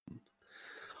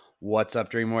What's up,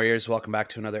 Dream Warriors? Welcome back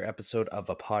to another episode of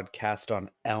a podcast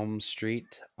on Elm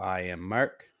Street. I am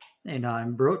Mark. And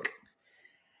I'm Brooke.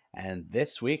 And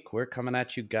this week we're coming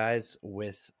at you guys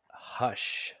with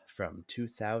Hush from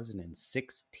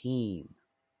 2016.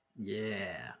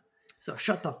 Yeah. So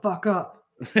shut the fuck up.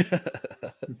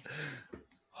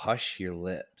 Hush your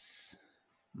lips.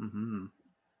 Mm-hmm.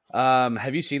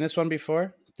 Have you seen this one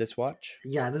before? This watch?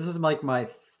 Yeah, this is like my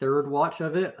third watch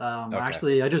of it.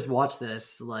 Actually, I just watched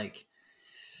this like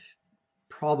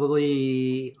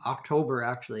probably October,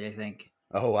 actually, I think.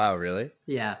 Oh, wow, really?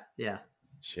 Yeah.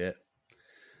 Shit.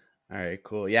 All right,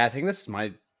 cool. Yeah, I think it's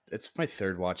my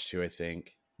third watch too, I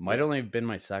think. Might only have been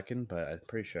my second, but I'm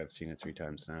pretty sure I've seen it 3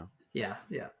 times now. Yeah,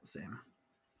 same.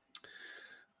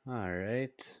 All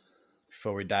right.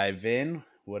 Before we dive in,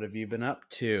 what have you been up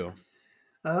to?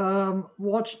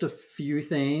 Watched a few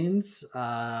things.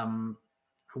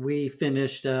 We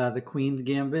finished the Queen's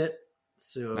Gambit,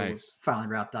 so Nice. Finally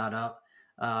wrapped that up.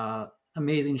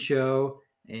 Amazing show,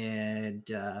 and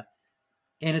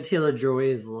Anna Taylor-Joy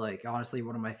is like honestly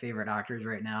one of my favorite actors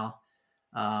right now.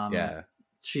 Yeah. I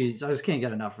just can't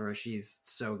get enough of her. She's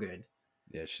so good.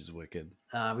 Yeah, she's wicked.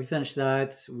 We finished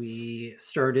that. We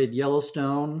started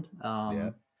Yellowstone.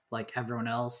 Like everyone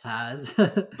else has.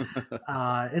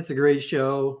 It's a great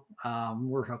show.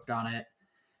 We're hooked on it.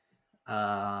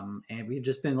 And we've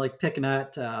just been like picking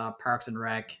at Parks and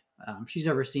Rec. She's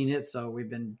never seen it, so we've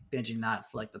been binging that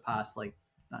for like the past I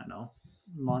don't know,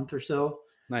 month or so.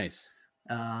 Nice.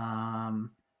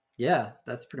 Yeah,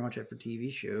 that's pretty much it for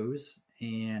TV shows.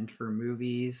 And for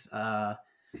movies,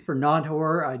 for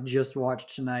non-horror, I just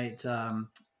watched tonight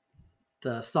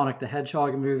the Sonic the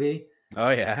Hedgehog movie.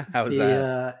 Oh yeah, how was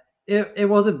that? It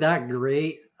wasn't that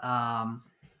great.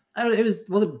 It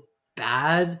wasn't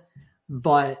bad,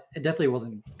 but it definitely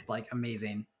wasn't like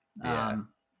amazing. Yeah.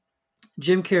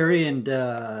 Jim Carrey and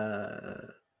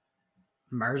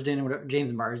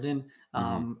James Marsden.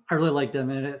 I really liked them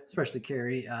in it, especially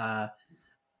Carrey.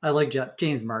 I like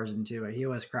James Marsden too. He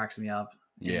always cracks me up.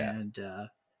 Yeah. And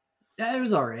yeah, it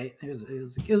was all right.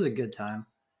 It was a good time.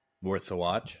 Worth the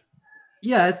watch?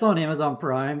 Yeah, it's on Amazon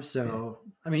Prime, so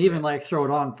I mean, even like throw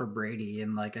it on for Brady,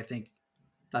 and like I think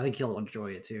he'll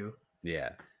enjoy it too.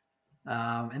 Yeah.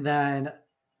 And then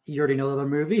you already know the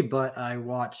movie, but I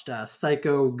watched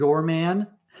Psycho Goreman.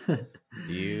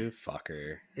 You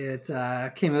fucker. It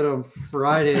came out on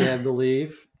Friday, I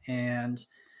believe, and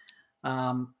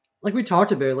like we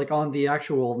talked about, like on the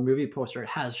actual movie poster, it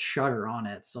has Shudder on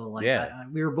it. So like,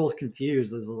 we were both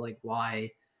confused as to like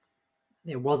why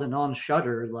it wasn't on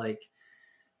Shudder. Like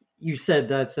you said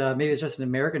that maybe it's just an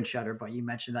American Shudder, but you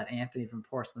mentioned that Anthony from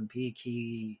Porcelain Peak,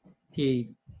 it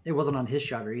wasn't on his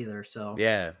Shudder either. So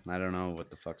yeah, I don't know what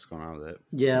the fuck's going on with it.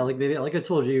 Yeah, like maybe like I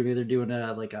told you, maybe they're doing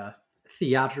a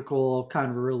theatrical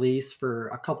kind of release for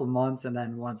a couple months, and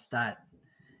then once that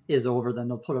is over, then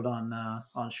they'll put it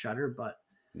on Shudder. But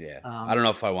yeah, I don't know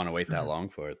if I want to wait that long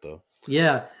for it though.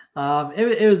 Yeah,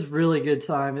 it was really good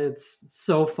time. It's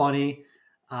so funny.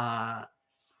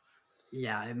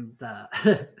 Yeah, and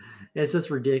it's just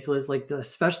ridiculous. Like the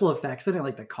special effects in it,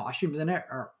 like the costumes in it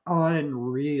are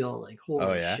unreal. Like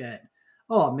holy shit.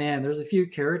 Oh man, there's a few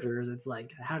characters. It's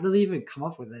like, how do they even come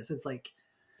up with this? It's like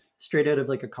straight out of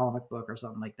like a comic book or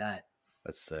something like that.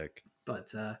 That's sick.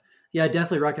 But yeah, I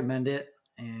definitely recommend it.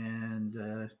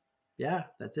 And yeah,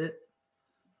 that's it.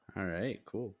 All right,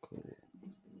 cool.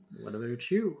 What about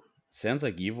you? Sounds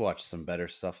like you've watched some better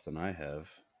stuff than I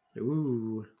have.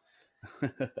 Ooh.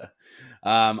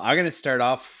 I'm gonna start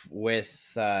off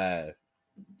with a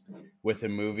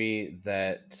movie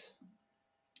that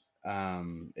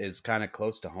is kind of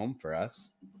close to home for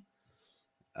us.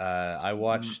 I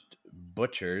watched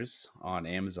Butchers on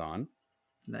Amazon.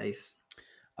 Nice.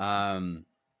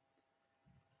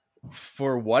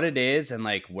 For what it is and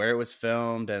like where it was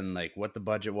filmed and like what the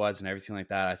budget was and everything like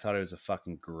that, I thought it was a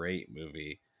fucking great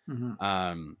movie.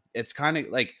 It's kind of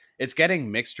like it's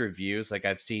getting mixed reviews. Like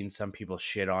I've seen some people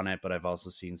shit on it, but I've also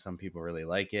seen some people really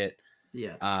like it.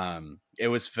 Yeah. It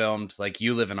was filmed like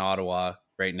you live in Ottawa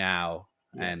right now,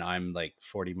 and I'm like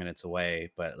 40 minutes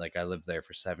away, but like I lived there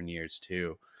for 7 years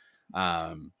too.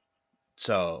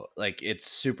 So like it's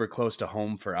super close to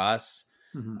home for us.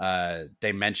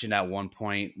 They mentioned at one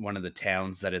point one of the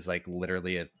towns that is like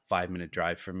literally a 5-minute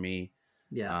drive from me.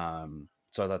 Yeah.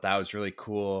 So I thought that was really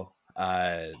cool.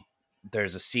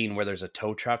 There's a scene where there's a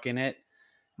tow truck in it,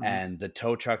 and the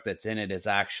tow truck that's in it is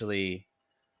actually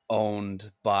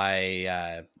owned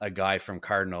by a guy from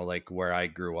Cardinal, like where I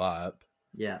grew up.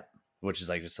 Yeah. Which is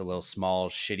like just a little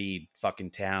small shitty fucking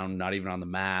town, not even on the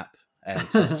map. And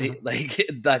so like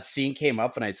that scene came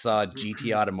up and I saw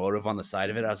GT Automotive on the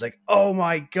side of it. I was like, oh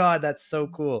my God, that's so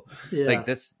cool. Yeah. Like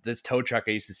this tow truck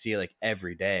I used to see like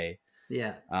every day.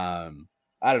 Yeah.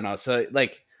 I don't know. So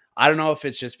like, I don't know if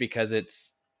it's just because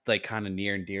it's like kind of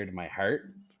near and dear to my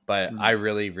heart, but I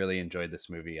really, really enjoyed this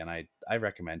movie and I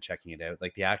recommend checking it out.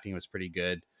 Like the acting was pretty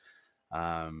good.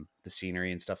 The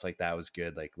scenery and stuff like that was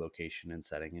good, like location and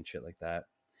setting and shit like that.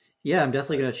 Yeah, I'm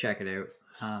definitely going to check it out.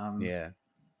 Yeah.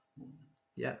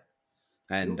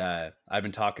 And I've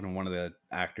been talking to one of the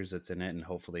actors that's in it, and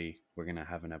hopefully we're going to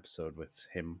have an episode with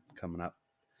him coming up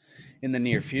in the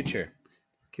near future.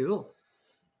 Cool.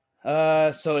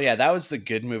 So yeah, that was the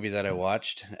good movie that I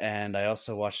watched, and I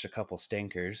also watched a couple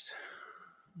stinkers.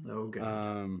 Oh,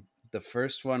 good. The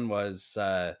first one was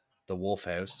The Wolf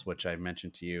House, which I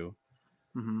mentioned to you.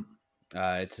 Mm-hmm.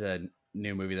 It's a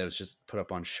new movie that was just put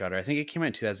up on Shudder. I think it came out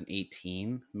in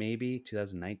 2018, maybe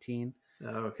 2019. Oh,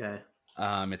 okay.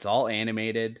 It's all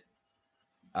animated.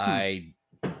 I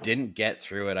didn't get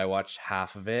through it. I watched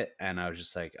half of it and I was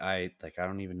just like, I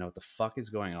don't even know what the fuck is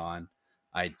going on.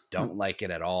 I don't like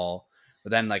it at all.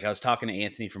 But then like I was talking to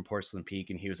Anthony from Porcelain Peak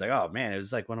and he was like, oh man, it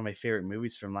was like one of my favorite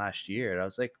movies from last year. And I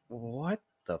was like, what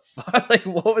the fuck? Like,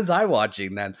 what was I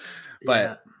watching then?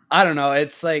 But I don't know.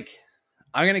 It's like,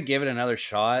 I'm going to give it another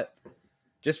shot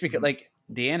just because like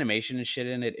the animation and shit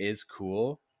in it is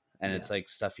cool. And it's like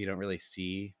stuff you don't really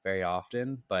see very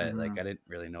often, but like I didn't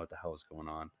really know what the hell was going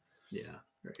on. Yeah,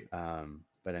 right.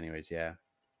 But anyways, yeah.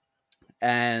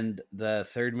 And the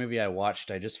third movie I watched,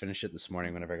 I just finished it this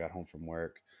morning whenever I got home from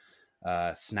work.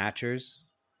 Snatchers.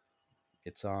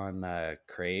 It's on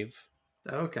Crave.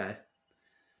 Okay.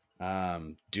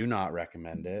 Do not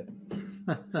recommend it.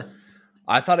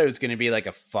 I thought it was going to be like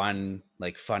a fun,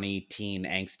 like funny teen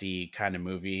angsty kind of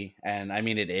movie. And I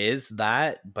mean, it is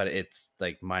that, but it's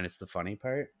like minus the funny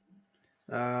part.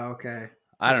 Okay.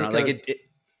 I don't know. Like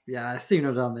yeah, I've seen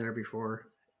it on there before.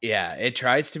 Yeah. It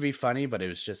tries to be funny, but it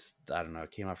was just, I don't know.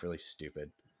 It came off really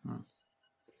stupid.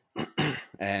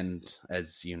 And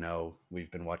as you know,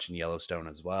 we've been watching Yellowstone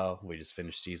as well. We just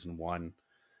finished season 1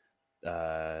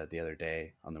 the other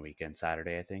day on the weekend,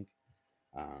 Saturday, I think.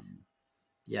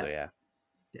 Yeah. So yeah.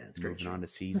 Yeah, it's great. Moving on to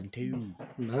season 2.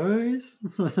 Nice.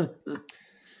 Other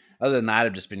than that,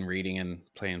 I've just been reading and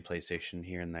playing PlayStation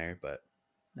here and there, but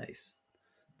nice.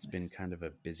 It's been kind of a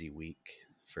busy week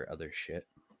for other shit.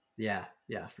 Yeah,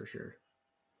 for sure.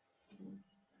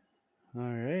 All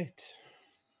right.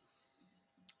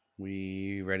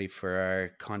 We ready for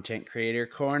our content creator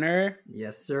corner?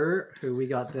 Yes, sir. Who we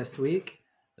got this week?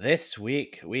 This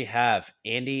week we have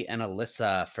Andy and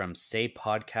Alyssa from Say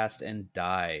Podcast and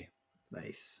Die.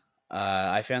 Nice.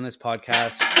 I found this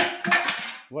podcast.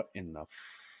 What in the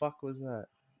fuck was that?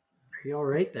 Are you all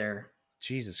right there?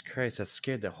 Jesus Christ, that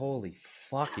scared the holy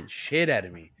fucking shit out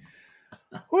of me.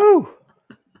 Woo!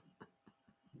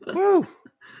 Woo!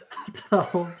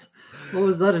 What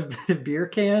was that? A beer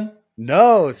can?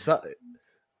 No. Sarah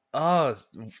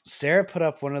put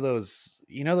up one of those,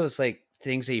 you know, those like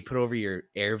things that you put over your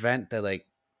air vent that like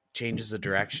changes the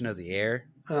direction of the air.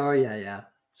 Oh yeah.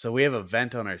 So we have a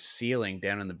vent on our ceiling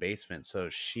down in the basement. So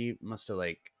she must have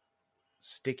like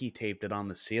sticky taped it on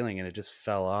the ceiling and it just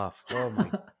fell off. Oh my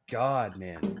God,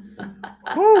 man.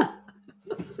 Woo!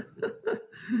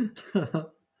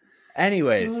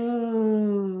 Anyways. Say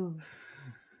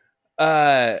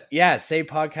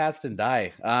Podcast and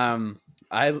Die.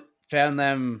 I found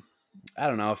them, I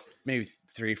don't know, maybe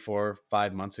 3, 4,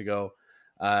 5 months ago.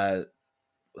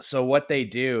 So what they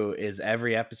do is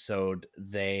every episode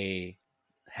they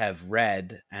have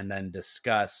read and then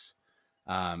discuss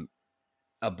a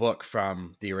book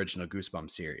from the original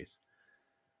Goosebumps series.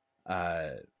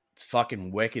 It's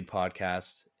fucking wicked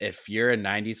podcast. If you're a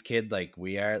 90s kid like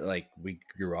we are, like we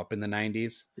grew up in the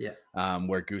 90s,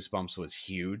 where Goosebumps was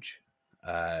huge,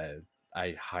 I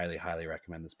highly, highly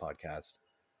recommend this podcast.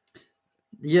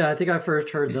 Yeah, I think I first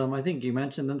heard them. I think you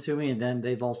mentioned them to me, and then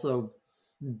they've also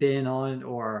been on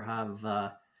or have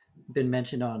been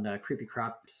mentioned on Creepy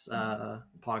Craps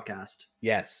podcast.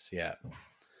 Yes, yeah.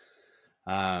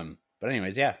 But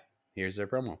anyways, yeah, here's their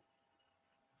promo.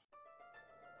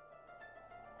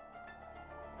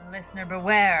 Listener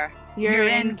beware, you're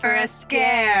in for a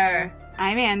scare.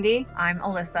 I'm Andy. I'm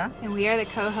Alyssa. And we are the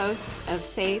co-hosts of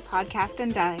Say Podcast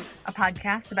and Die, a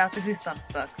podcast about the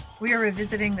Goosebumps books. We are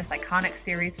revisiting this iconic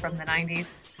series from the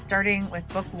 90s, starting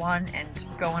with book 1 and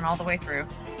going all the way through.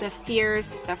 The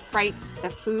fears, the frights, the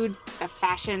foods, the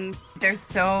fashions. There's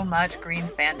so much green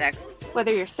spandex.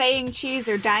 Whether you're saying cheese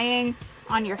or dying,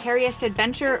 on your hairiest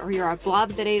adventure or you're a blob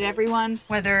that ate everyone.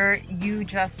 Whether you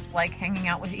just like hanging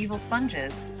out with evil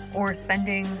sponges or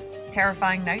spending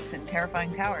terrifying nights in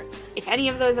terrifying towers. If any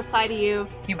of those apply to you,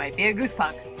 you might be a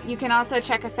Goosepunk. You can also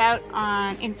check us out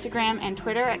on Instagram and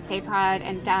Twitter at SayPod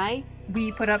and Die.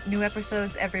 We put up new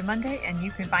episodes every Monday, and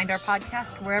you can find our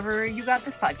podcast wherever you got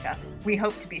this podcast. We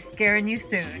hope to be scaring you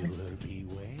soon.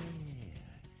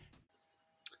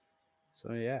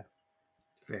 So yeah.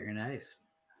 Very nice.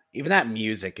 Even that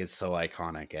music is so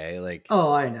iconic, eh? Like,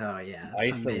 oh, I know, yeah. I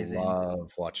used to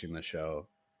love watching the show.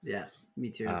 Yeah, me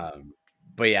too.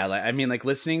 But yeah, like, I mean, like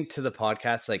listening to the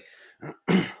podcast, like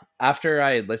after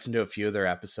I listened to a few of their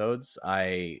episodes,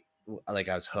 I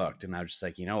was hooked, and I was just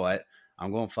like, you know what?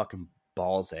 I'm going fucking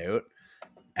balls out.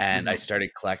 And I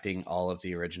started collecting all of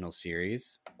the original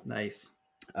series. Nice.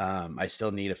 I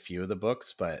still need a few of the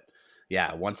books, but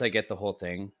yeah, once I get the whole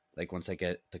thing, like once I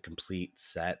get the complete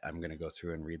set, I'm going to go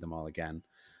through and read them all again.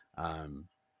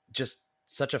 Just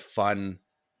such a fun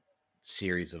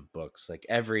series of books. Like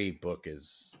every book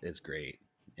is great.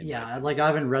 Yeah. Like I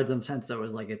haven't read them since I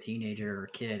was like a teenager or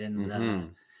a kid.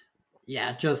 And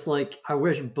yeah, just like, I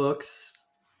wish books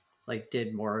like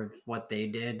did more of what they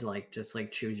did. Like just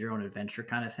like choose your own adventure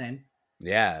kind of thing.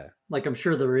 Yeah. Like I'm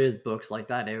sure there is books like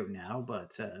that out now,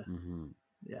 but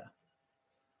yeah.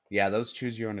 Yeah, those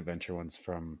choose your own adventure ones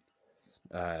from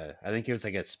I think it was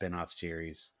like a spin-off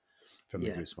series from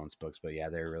the Goosebumps books, but yeah,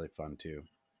 they're really fun too.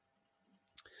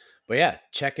 But yeah,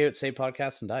 check out Say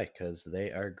Podcast and Die because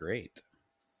they are great.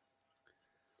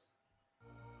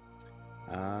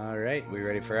 All right, we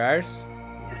ready for ours?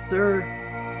 Yes, sir.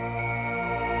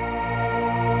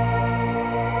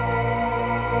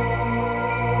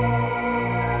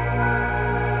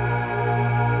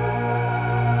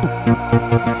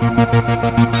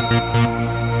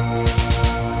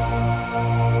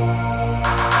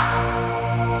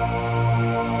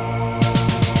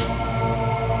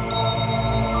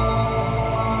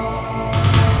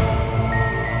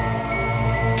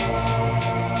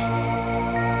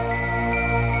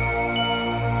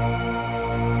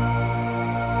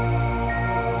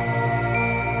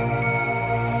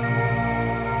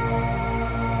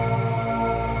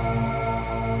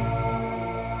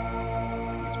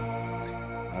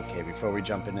 Before we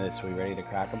jump into this, we ready to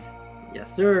crack them?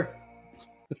 Yes, sir.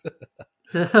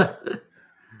 What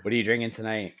are you drinking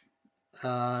tonight?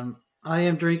 I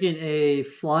am drinking a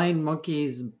Flying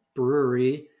Monkeys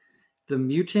Brewery. The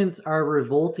Mutants Are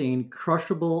Revolting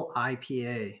Crushable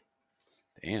IPA.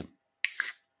 Damn.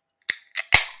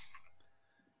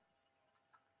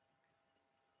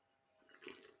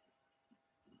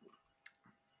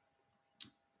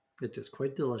 It is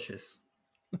quite delicious.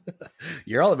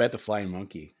 You're all about the Flying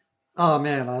Monkey. Oh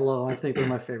man, I think they're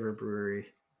my favorite brewery.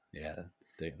 Yeah,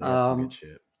 they got some good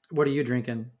shit. What are you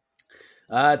drinking?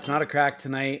 It's not a crack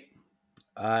tonight.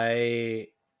 I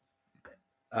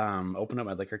opened up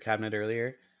my liquor cabinet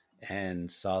earlier and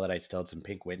saw that I still had some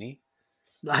Pink Whitney.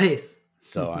 Nice.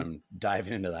 So I'm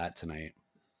diving into that tonight.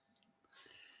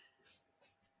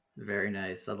 Very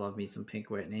nice. I love me some Pink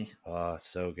Whitney. Oh,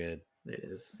 so good. It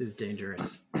is. It's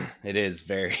dangerous. It is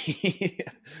very.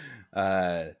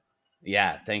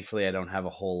 Yeah, thankfully I don't have a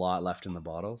whole lot left in the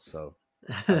bottle, so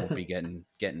I won't be getting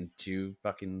too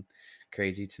fucking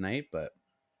crazy tonight, but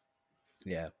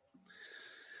yeah.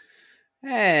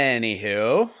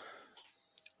 Anywho,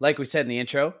 like we said in the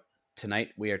intro, tonight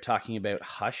we are talking about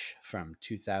Hush from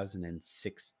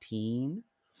 2016.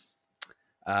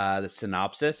 The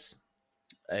synopsis: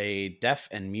 a deaf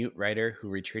and mute writer who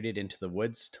retreated into the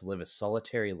woods to live a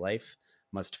solitary life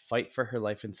must fight for her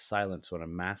life in silence when a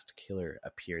masked killer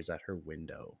appears at her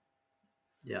window.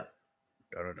 Yeah.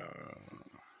 Da-da-da.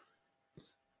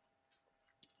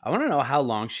 I want to know how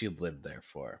long she lived there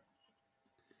for.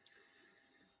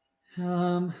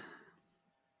 I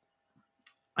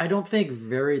don't think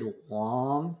very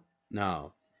long.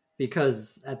 No.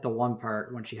 Because at the one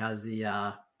part when she has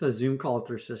the Zoom call with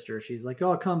her sister, she's like,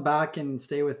 "Oh, come back and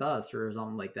stay with us," or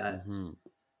something like that. Mm-hmm.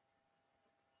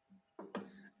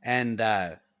 And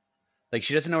like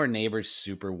she doesn't know her neighbors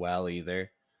super well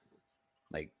either.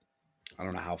 Like I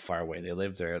don't know how far away they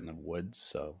live. They're out in the woods,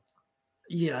 so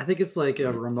yeah, I think it's like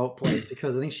a remote place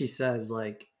because I think she says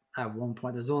like at one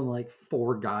point there's only like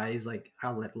 4 guys like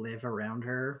that live around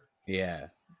her. Yeah.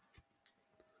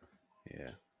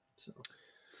 So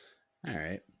all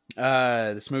right.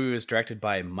 This movie was directed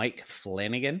by Mike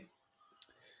Flanagan.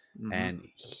 Mm-hmm. And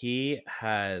he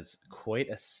has quite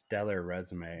a stellar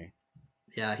resume.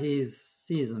 Yeah, he's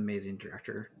an amazing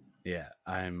director. Yeah,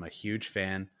 I'm a huge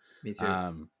fan. Me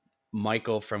too.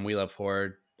 Michael from We Love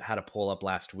Horror had a poll up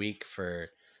last week for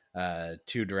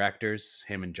two directors,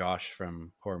 him and Josh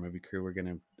from Horror Movie Crew,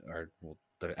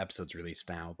 the episode's released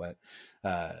now, but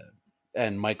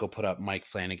and Michael put up Mike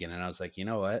Flanagan, and I was like, you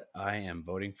know what? I am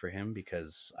voting for him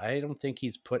because I don't think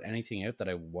he's put anything out that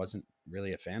I wasn't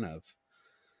really a fan of.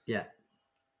 Yeah,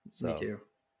 me too.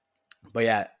 But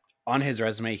yeah, on his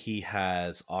resume, he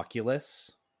has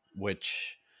Oculus,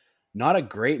 which not a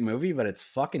great movie, but it's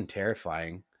fucking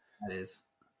terrifying. That is.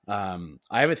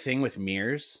 I have a thing with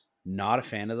mirrors. Not a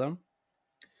fan of them.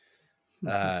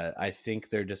 I think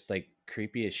they're just like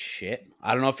creepy as shit.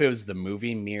 I don't know if it was the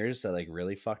movie Mirrors that like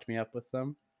really fucked me up with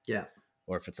them. Yeah.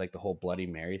 Or if it's like the whole Bloody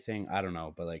Mary thing. I don't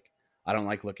know, but like I don't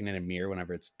like looking in a mirror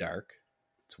whenever it's dark.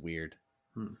 It's weird.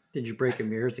 Did you break a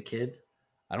mirror as a kid?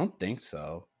 I don't think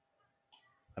so.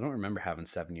 I don't remember having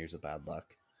 7 years of bad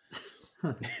luck.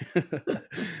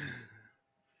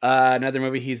 Another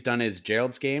movie he's done is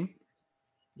Gerald's Game.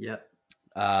 Yep.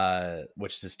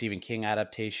 Which is a Stephen King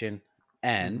adaptation.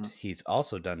 And he's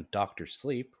also done Dr.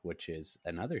 Sleep, which is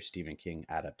another Stephen King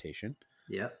adaptation.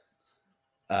 Yep.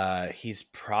 He's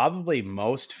probably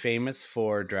most famous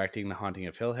for directing The Haunting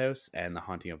of Hill House and The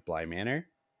Haunting of Bly Manor.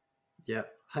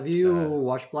 Yep. Have you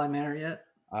watched Bly Manor yet?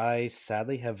 I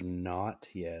sadly have not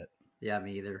yet. Yeah,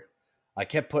 me either. I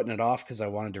kept putting it off because I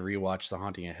wanted to rewatch The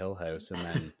Haunting of Hill House, and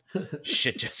then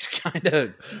shit just kind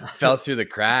of fell through the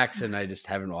cracks, and I just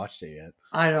haven't watched it yet.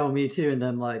 I know, me too. And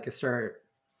then like I start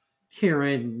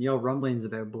hearing rumblings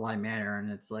about Bly Manor,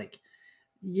 and it's like,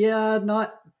 yeah,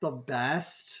 not the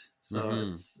best. So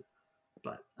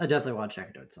but I definitely want to check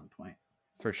it out at some point.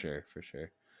 For sure.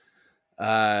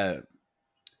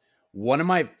 One of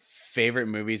my favorite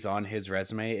movies on his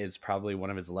resume is probably one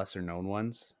of his lesser known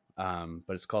ones.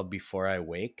 But it's called Before I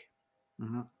Wake.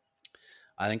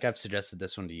 I think I've suggested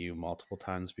this one to you multiple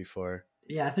times before.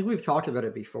 Yeah, I think we've talked about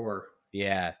it before.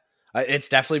 Yeah, it's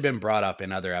definitely been brought up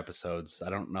in other episodes. I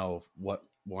don't know what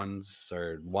ones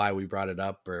or why we brought it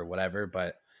up or whatever,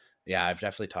 but yeah, I've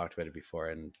definitely talked about it before,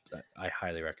 and I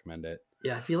highly recommend it.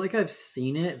 Yeah, I feel like I've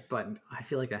seen it, but I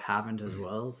feel like I haven't as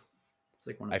well. It's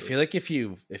like one of those... I feel like if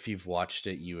you've watched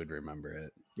it, you would remember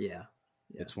it. Yeah.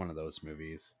 It's one of those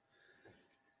movies.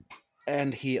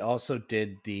 And he also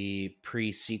did the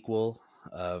pre-sequel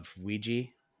of Ouija,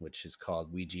 which is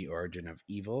called Ouija Origin of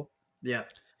Evil. Yeah.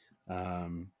 I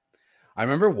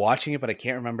remember watching it, but I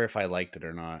can't remember if I liked it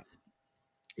or not.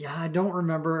 Yeah, I don't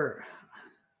remember.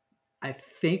 I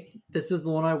think this is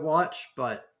the one I watched,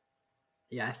 but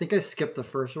yeah, I think I skipped the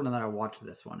first one and then I watched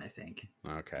this one, I think.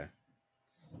 Okay.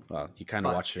 Well, you kind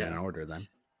of watched it in order then.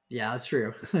 Yeah, that's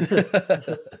true.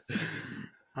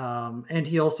 And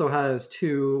he also has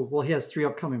he has 3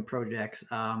 upcoming projects,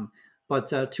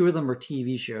 but 2 of them are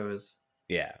TV shows.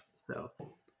 Yeah. So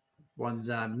one's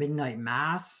Midnight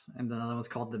Mass, and the other one's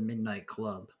called The Midnight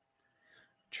Club.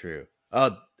 True.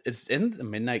 Oh, it's in The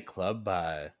Midnight Club.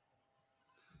 Are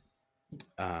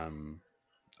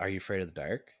You Afraid of the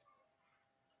Dark?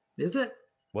 Is it?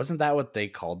 Wasn't that what they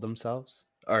called themselves?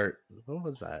 Or what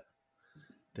was that?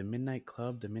 The Midnight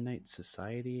Club, the Midnight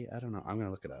Society? I don't know. I'm going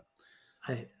to look it up.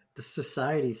 The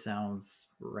Society sounds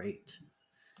right.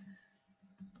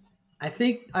 I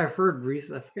think I've heard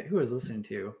recently, I forget who I was listening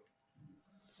to.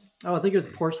 Oh, I think it was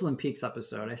Porcelain Peaks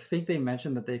episode. I think they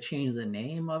mentioned that they changed the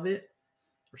name of it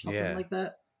or something like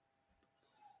that.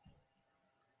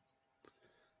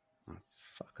 Oh,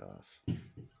 fuck off.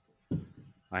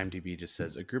 IMDb just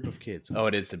says a group of kids. Oh,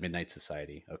 it is the Midnight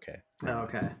Society. Okay. Oh,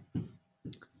 okay.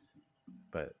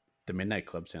 But the Midnight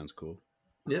Club sounds cool.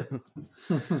 Yeah.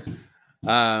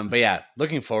 But yeah,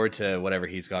 looking forward to whatever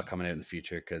he's got coming out in the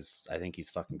future because I think he's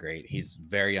fucking great. He's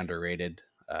very underrated.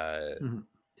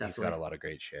 He's got a lot of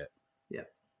great shit. Yeah.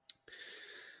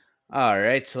 All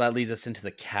right, so that leads us into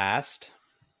the cast.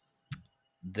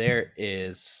 There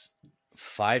is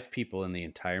 5 people in the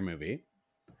entire movie.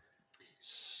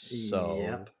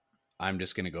 So I'm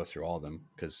just going to go through all of them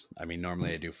because, I mean,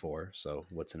 normally I do 4. So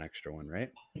what's an extra one, right?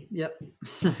 Yep.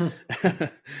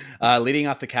 Leading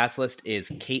off the cast list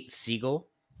is Kate Siegel.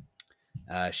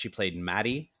 She played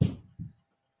Maddie.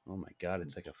 Oh my God,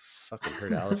 it's like a fucking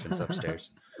herd of elephants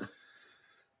upstairs.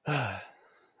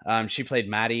 She played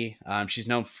Maddie. She's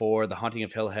known for The Haunting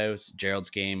of Hill House,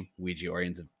 Gerald's Game, Ouija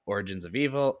Origins of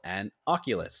Evil, and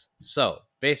Oculus. So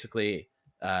basically,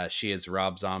 she is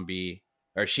Rob Zombie,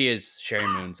 or she is Sherry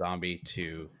Moon Zombie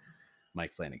to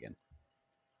Mike Flanagan.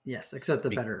 Yes, except the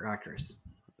better actress.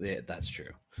 Yeah, that's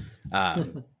true.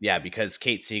 Yeah, because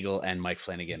Kate Siegel and Mike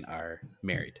Flanagan are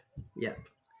married. Yep.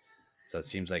 So it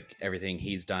seems like everything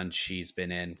he's done, she's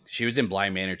been in. She was in Bly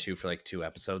Manor too for like 2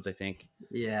 episodes, I think.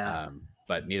 Yeah.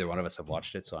 But neither one of us have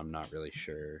watched it, so I'm not really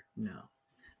sure. No.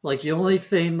 Like the only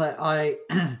thing that I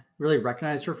really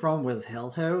recognized her from was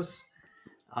Hill House.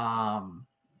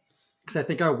 Because I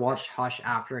think I watched Hush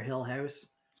after Hill House.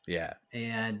 Yeah.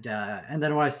 And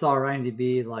then when I saw her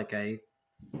IMDb, like I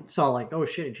saw like, oh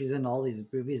shit, she's in all these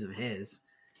movies of his.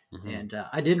 Mm-hmm. And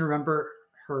I didn't remember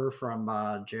her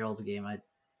from Gerald's Game. I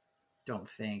don't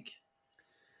think.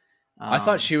 I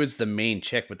thought she was the main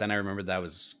chick, but then I remembered that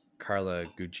was Carla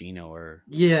Gugino or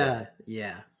yeah.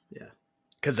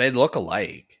 Because they look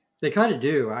alike. They kind of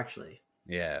do, actually.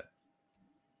 Yeah.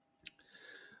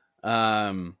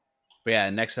 But yeah,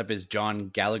 next up is John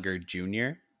Gallagher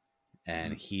Jr.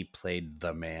 and he played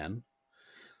the man.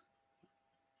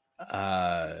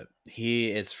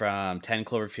 He is from 10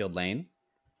 Cloverfield Lane.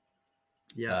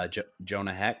 Yeah.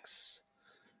 Jonah Hex,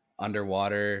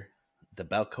 Underwater, The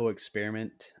Belko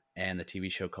Experiment, and the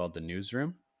TV show called The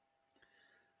Newsroom.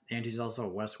 And he's also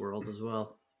Westworld as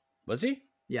well. Was he?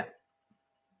 Yeah.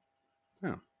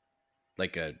 Oh.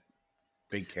 Like a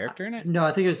big character in it? No,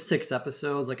 I think it was 6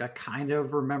 episodes. Like I kind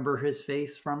of remember his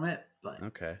face from it, but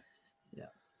okay. Yeah.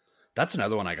 That's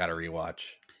another one I got to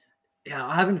rewatch. Yeah,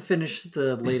 I haven't finished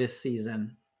the latest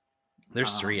season.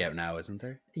 There's 3 out now, isn't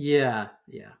there? Yeah.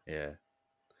 I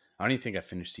don't even think I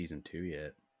finished season 2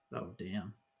 yet. Oh,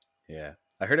 damn. Yeah.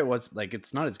 I heard it was like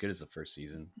it's not as good as the first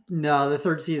season. No, the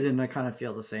 3rd season I kind of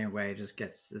feel the same way. It's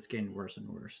getting worse and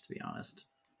worse, to be honest.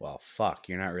 Well, fuck,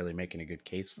 you're not really making a good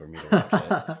case for me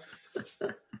to watch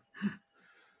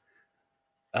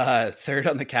it. Third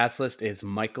on the cast list is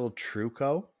Michael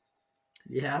Trucco.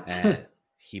 Yeah. And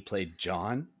he played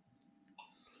John.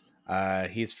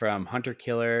 He's from Hunter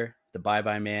Killer, The Bye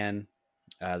Bye Man,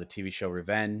 the TV show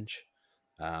Revenge,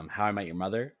 How I Met Your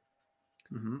Mother,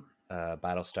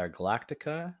 Battlestar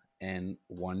Galactica, and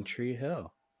One Tree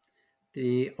Hill.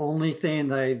 The only thing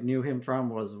that I knew him from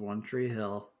was One Tree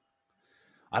Hill.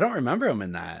 I don't remember him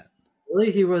in that. Really?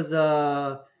 He was,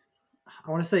 I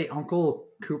want to say Uncle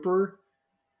Cooper.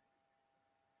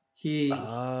 He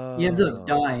ends up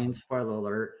dying, spoiler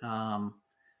alert.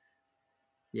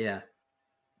 Yeah.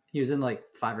 He was in like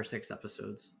 5 or 6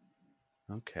 episodes.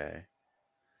 Okay.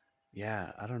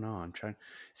 Yeah, I don't know. I'm trying.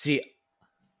 See,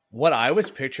 what I was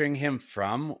picturing him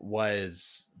from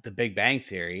was The Big Bang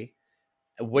Theory,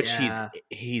 which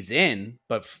he's in,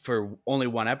 but for only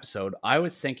 1 episode. I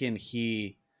was thinking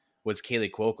he was Kaylee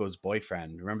Cuoco's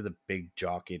boyfriend. Remember the big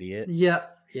jock idiot? Yeah.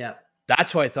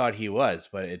 That's who I thought he was,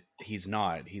 but he's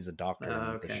not. He's a doctor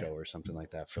in the show or something like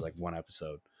that for like 1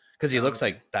 episode. Because he looks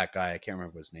like that guy. I can't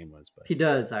remember what his name was, but he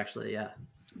does actually. Yeah.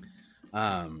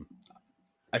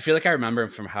 I feel like I remember him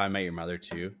from How I Met Your Mother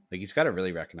too. Like he's got a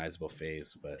really recognizable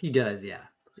face, but he does. Yeah.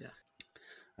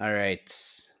 All right.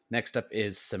 Next up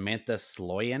is Samantha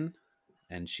Sloyan,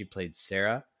 and she played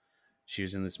Sarah. She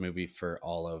was in this movie for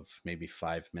all of maybe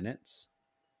 5 minutes.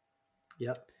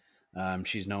 Yep.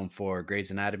 She's known for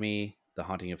Grey's Anatomy, The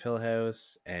Haunting of Hill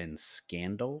House, and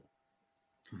Scandal.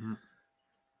 Mm-hmm.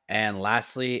 And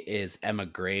lastly is Emma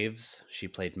Graves. She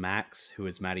played Max, who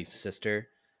is Maddie's sister.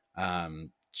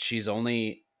 She's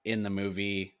only in the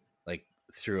movie like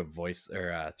through a voice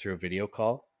or through a video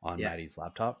call on Maddie's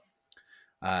laptop.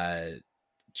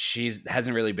 She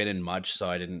hasn't really been in much, so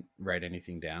I didn't write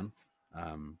anything down.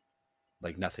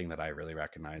 Like nothing that I really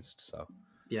recognized. So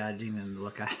yeah, I didn't even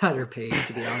look at her page,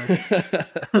 to be honest.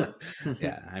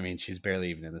 Yeah, I mean, she's barely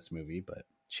even in this movie, but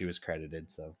she was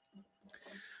credited, so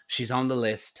she's on the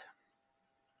list.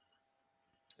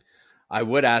 I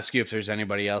would ask you if there's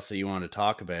anybody else that you want to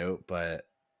talk about, but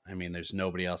I mean, there's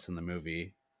nobody else in the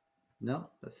movie. No,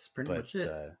 that's pretty much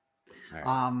it.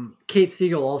 Right. Kate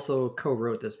Siegel also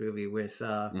co-wrote this movie with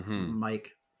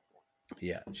Mike.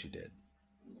 Yeah, she did.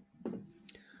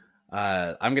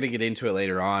 I'm gonna get into it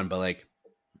later on, but like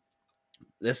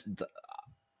this,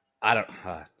 I don't.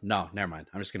 No, never mind.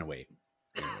 I'm just gonna wait.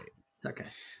 Okay.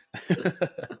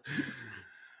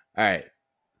 All right.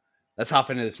 Let's hop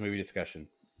into this movie discussion.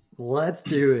 Let's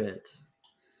do it.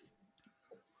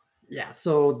 Yeah,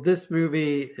 so this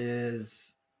movie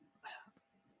is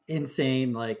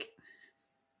insane. Like,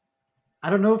 I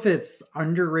don't know if it's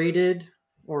underrated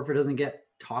or if it doesn't get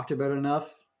talked about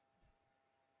enough.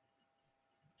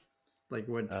 Like,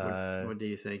 what do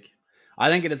you think? I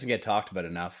think it doesn't get talked about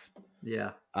enough.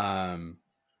 Yeah.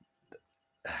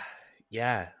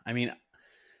 Yeah. I mean,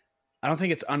 I don't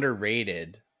think it's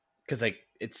underrated because like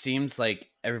it seems like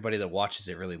everybody that watches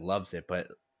it really loves it, but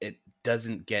it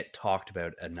doesn't get talked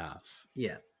about enough.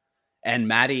 Yeah. And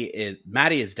Maddie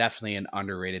is definitely an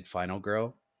underrated final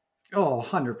girl. Oh,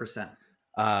 100%.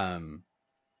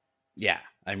 Yeah.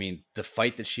 I mean, the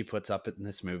fight that she puts up in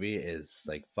this movie is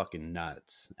like fucking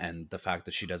nuts. And the fact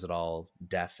that she does it all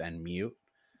deaf and mute,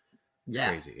 it's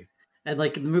crazy. And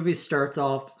like the movie starts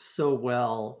off so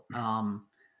well,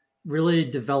 really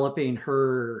developing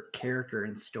her character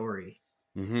and story.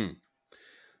 Mm-hmm.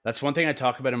 That's one thing I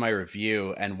talk about in my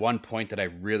review, and one point that I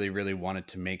really, really wanted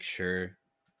to make sure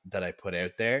that I put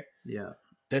out there. Yeah.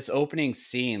 This opening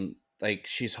scene, like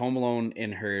she's home alone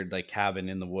in her like cabin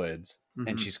in the woods,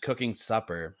 and she's cooking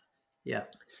supper. Yeah.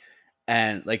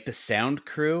 And like the sound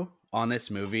crew on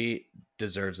this movie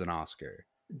deserves an Oscar.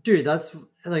 Dude, that's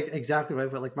like exactly what I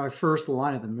put. Like my first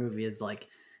line of the movie is like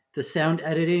the sound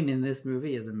editing in this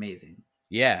movie is amazing.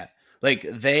 Yeah. Like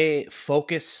they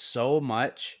focus so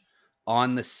much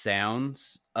on the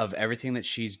sounds of everything that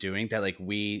she's doing that like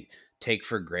we take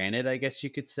for granted, I guess you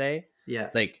could say. Yeah.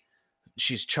 Like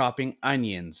she's chopping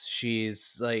onions,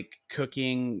 she's like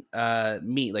cooking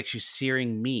meat, like she's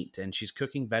searing meat, and she's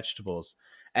cooking vegetables.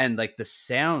 And like the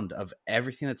sound of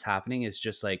everything that's happening is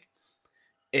just like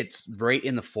it's right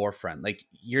in the forefront. Like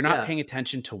you're not paying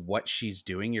attention to what she's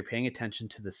doing, you're paying attention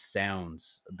to the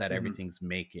sounds that everything's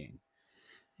making.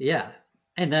 Yeah.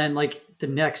 And then like the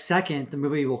next second the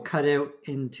movie will cut out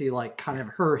into like kind of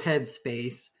her head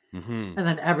space. And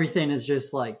then everything is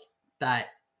just like that.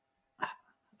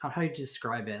 How do you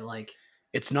describe it? Like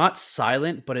it's not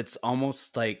silent, but it's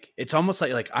almost like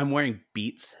I'm wearing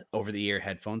Beats over the ear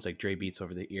headphones, like Dre Beats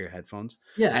over the ear headphones.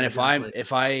 Yeah. And if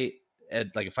I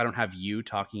don't have you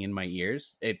talking in my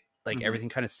ears, it like everything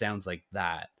kind of sounds like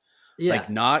that. Yeah. Like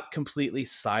not completely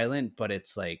silent, but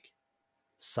it's like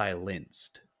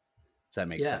silenced. Does that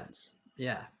make sense?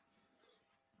 Yeah.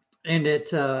 And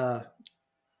it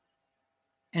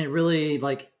really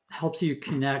like helps you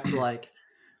connect like,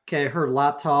 okay, her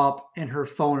laptop and her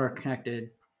phone are connected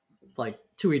like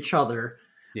to each other,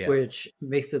 which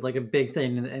makes it like a big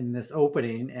thing in this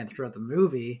opening and throughout the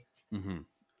movie.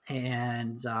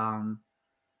 And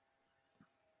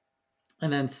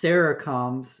then Sarah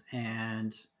comes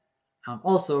and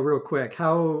also real quick,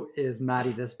 how is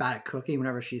Maddie this bad at cooking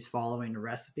whenever she's following a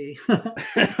recipe?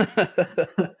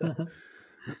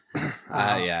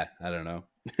 Yeah, I don't know.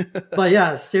 But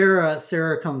yeah,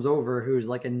 Sarah comes over, who's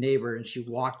like a neighbor, and she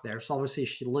walked there, so obviously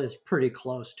she lives pretty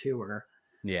close to her.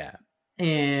 Yeah.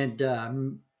 And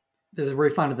this is where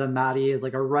we find out that Maddie is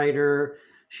like a writer.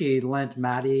 She lent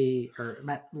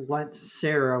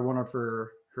Sarah one of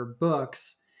her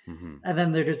books, and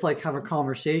then they're just like have a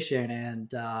conversation,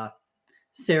 and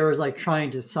Sarah's like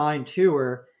trying to sign to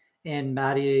her, and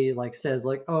Maddie like says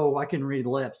like, "Oh, I can read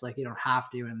lips, like you don't have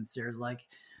to," and Sarah's like,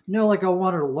 "No, like I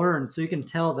want her to learn," so you can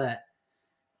tell that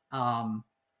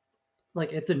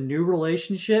like it's a new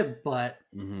relationship, but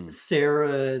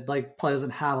Sarah like doesn't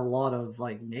have a lot of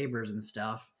like neighbors and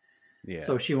stuff. Yeah.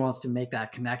 So she wants to make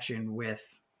that connection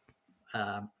with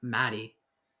Maddie.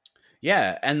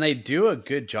 Yeah, and they do a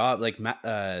good job. Like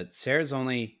Sarah's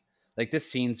only like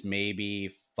this scene's maybe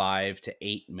 5 to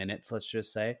 8 minutes, let's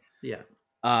just say. Yeah.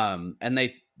 And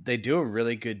they do a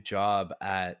really good job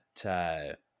at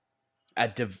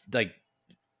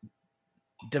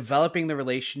developing the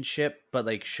relationship, but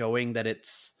like showing that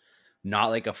it's not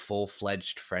like a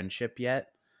full-fledged friendship yet.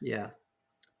 Yeah.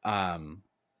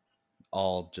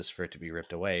 All just for it to be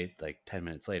ripped away like 10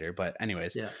 minutes later. But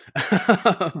anyways, yeah.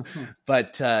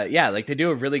 But yeah, like they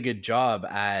do a really good job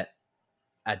at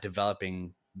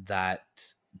developing that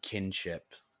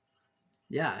kinship.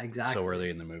 Yeah, exactly. So early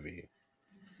in the movie.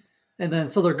 And then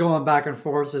so they're going back and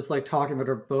forth, just like talking about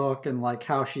her book and like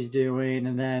how she's doing,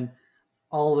 and then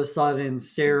all of a sudden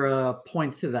Sarah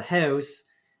points to the house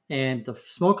and the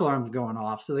smoke alarm's going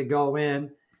off. So they go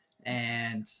in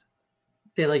and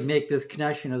they like make this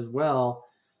connection as well.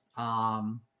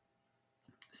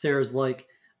 Sarah's like,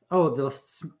 "Oh,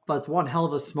 that's one hell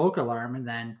of a smoke alarm." And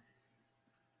then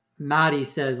Maddie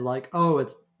says like, "Oh,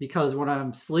 it's because when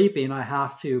I'm sleeping, I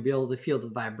have to be able to feel the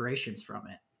vibrations from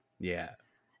it." Yeah.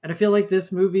 And I feel like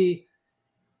this movie,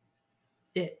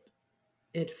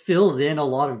 it fills in a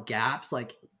lot of gaps,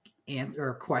 like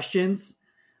answer questions.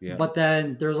 Yeah. But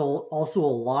then there's also a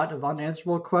lot of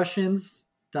unanswerable questions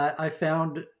that I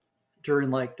found during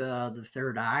like the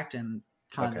third act and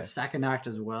kind of the second act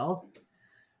as well.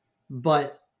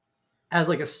 But as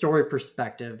like a story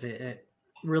perspective, it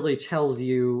really tells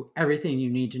you everything you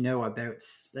need to know about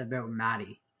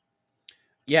Maddie.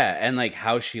 Yeah, and like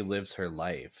how she lives her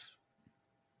life.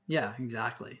 Yeah,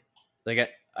 exactly. Like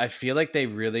I feel like they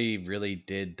really, really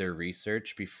did their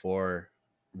research before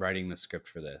writing the script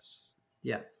for this.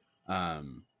 Yeah. Yeah,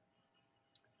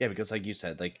 because like you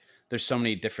said, like there's so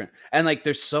many different, and like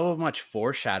there's so much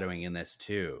foreshadowing in this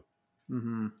too.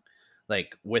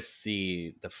 Like with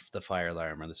the fire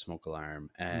alarm or the smoke alarm,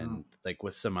 and like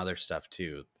with some other stuff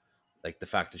too. like the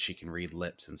fact that she can read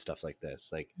lips and stuff like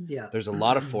this. Like, yeah, there's a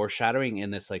lot of foreshadowing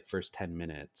in this like first 10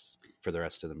 minutes for the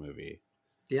rest of the movie.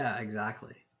 Yeah,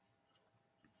 exactly.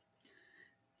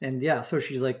 And yeah, so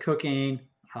she's like cooking.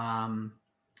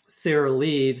 Sarah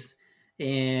leaves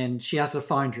and she has to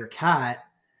find her cat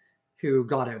who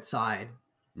got outside.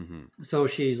 Mm-hmm. So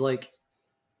she's like,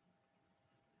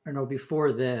 I don't know,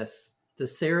 before this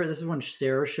is when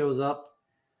Sarah shows up.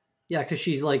 Yeah, because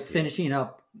she's like finishing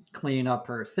up, cleaning up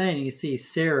her thing. And you see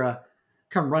Sarah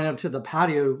come running up to the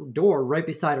patio door right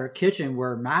beside her kitchen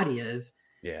where Maddie is.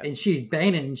 Yeah. And she's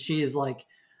banging and she's like,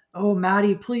 oh,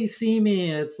 Maddie, please see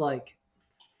me. And it's like,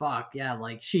 fuck, yeah.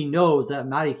 Like she knows that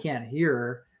Maddie can't hear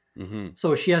her. Mm-hmm.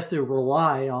 So she has to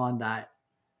rely on that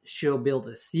she'll be able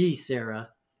to see Sarah.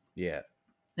 Yeah.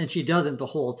 And she doesn't the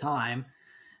whole time.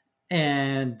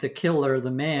 And the killer,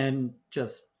 the man,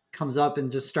 just comes up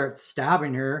and just starts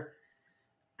stabbing her.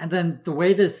 And then the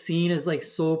way this scene is like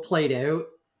so played out,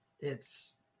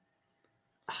 it's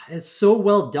so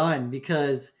well done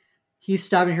because he's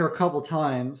stabbing her a couple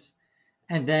times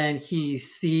and then he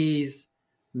sees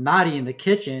Maddie in the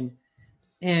kitchen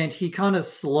and he kind of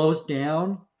slows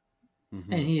down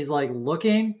and he's like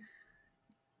looking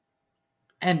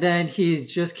and then he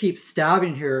just keeps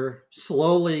stabbing her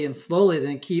slowly and slowly,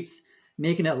 then keeps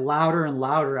making it louder and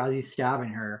louder as he's stabbing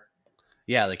her.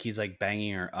 Yeah, like he's like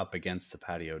banging her up against the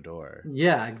patio door.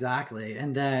 Yeah, exactly.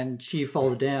 And then she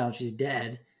falls down. She's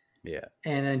dead. Yeah.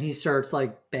 And then he starts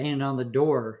like banging on the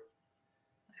door.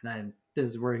 And then this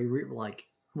is where he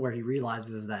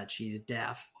realizes that she's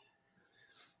deaf.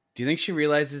 Do you think she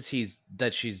realizes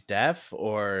that she's deaf,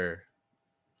 or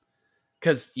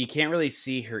because you can't really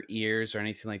see her ears or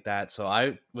anything like that? So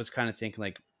I was kind of thinking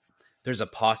like there's a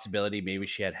possibility maybe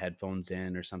she had headphones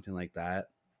in or something like that.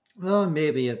 Well,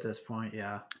 maybe at this point,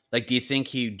 yeah. Like, do you think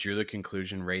he drew the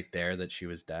conclusion right there that she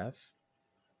was deaf?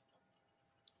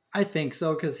 I think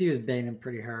so, because he was banging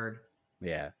pretty hard.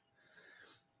 Yeah.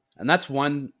 And that's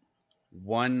one,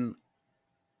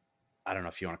 I don't know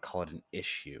if you want to call it an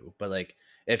issue, but like,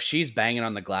 if she's banging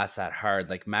on the glass that hard,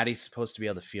 like Maddie's supposed to be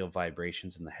able to feel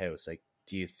vibrations in the house. Like,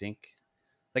 do you think...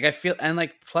 Like I feel, and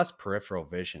like plus peripheral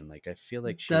vision, like I feel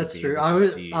like she. That's true. I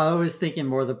was thinking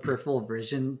more the peripheral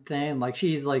vision thing. Like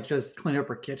she's like just cleaning up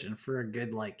her kitchen for a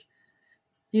good like,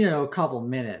 a couple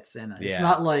minutes, and it's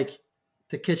not like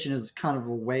the kitchen is kind of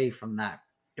away from that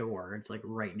door. It's like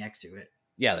right next to it.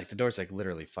 Yeah, like the door's like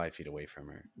literally 5 feet away from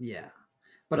her. Yeah,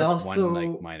 but so that's also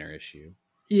one like minor issue.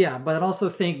 Yeah, but I also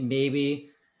think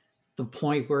maybe the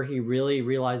point where he really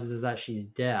realizes that she's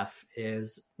deaf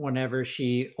is whenever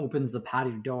she opens the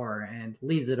patio door and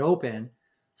leaves it open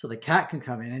so the cat can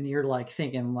come in, and you're like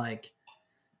thinking like,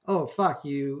 oh fuck,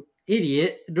 you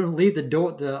idiot, don't leave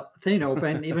the thing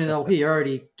open even though he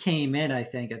already came in, I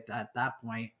think at that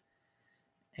point.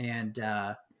 And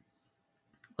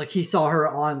like he saw her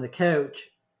on the couch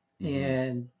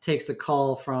and takes the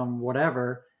call from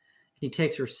whatever, he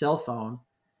takes her cell phone.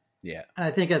 Yeah. And I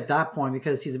think at that point,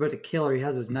 because he's about to kill her, he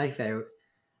has his knife out.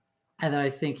 And then I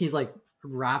think he's like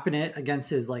wrapping it against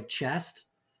his like chest.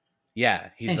 Yeah.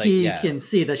 He's like, he can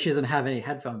see that she doesn't have any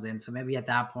headphones in. So maybe at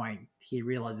that point he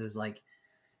realizes like,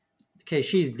 okay,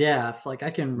 she's deaf. Like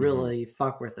I can really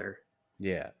fuck with her.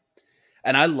 Yeah.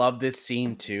 And I love this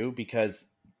scene too, because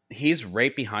he's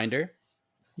right behind her.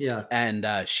 Yeah. And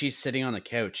she's sitting on the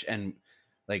couch and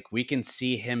like we can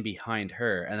see him behind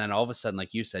her. And then all of a sudden,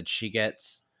 like you said, she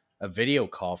gets a video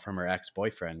call from her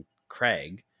ex-boyfriend,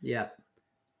 Craig. Yeah.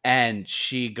 And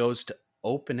she goes to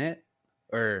open it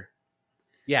or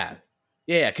yeah.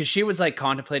 Cause she was like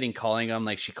contemplating calling him.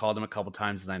 Like she called him a couple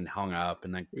times and then hung up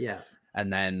and then,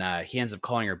 and then he ends up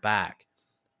calling her back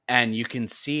and you can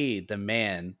see the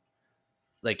man,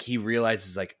 like he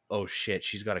realizes like, oh shit,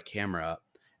 she's got a camera up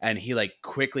and he like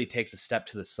quickly takes a step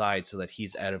to the side so that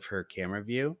he's out of her camera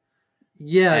view.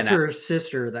 Yeah. It's her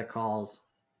sister that calls.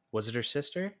 Was it her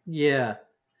sister? Yeah.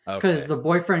 Because the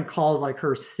boyfriend calls like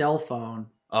her cell phone.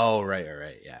 Oh, right.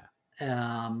 Yeah.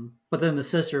 But then the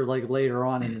sister, like later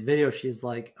on in the video, she's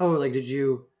like, oh, like, she's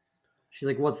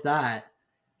like, what's that?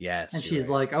 Yes. And she's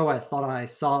like, oh, I thought I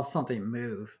saw something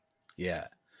move. Yeah.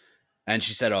 And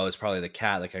she said, oh, it's probably the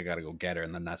cat. Like, I got to go get her.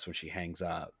 And then that's when she hangs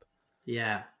up.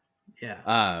 Yeah.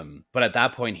 But at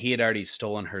that point, he had already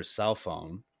stolen her cell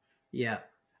phone. Yeah.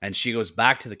 And she goes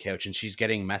back to the couch and she's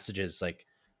getting messages like,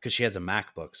 because she has a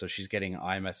MacBook, so she's getting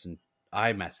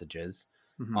iMessages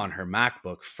on her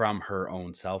MacBook from her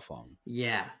own cell phone.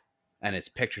 Yeah. And it's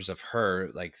pictures of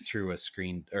her like through a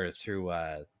screen or through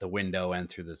the window and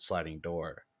through the sliding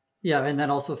door. Yeah, and then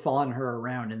also following her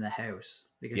around in the house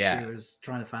because she was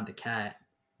trying to find the cat.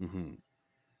 Mm-hmm.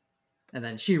 And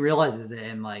then she realizes it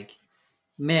and like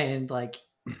man, like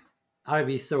I'd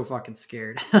be so fucking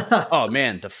scared. Oh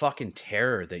man, the fucking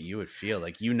terror that you would feel,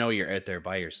 like you're out there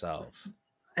by yourself.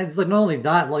 And it's like not only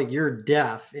that, like you're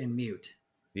deaf and mute.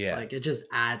 Yeah, like it just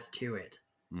adds to it.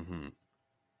 Mm-hmm.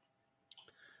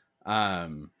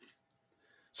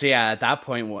 So yeah, at that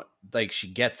point, what like she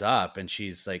gets up and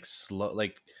she's like slow,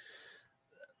 like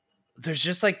there's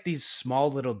just like these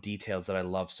small little details that I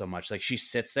love so much. Like she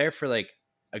sits there for like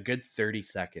a good 30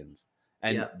 seconds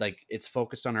and like it's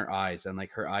focused on her eyes and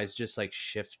like her eyes just like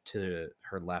shift to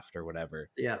her left or whatever.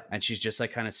 Yeah. And she's just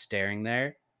like kind of staring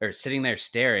there or sitting there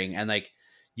staring and like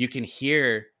you can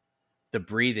hear the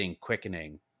breathing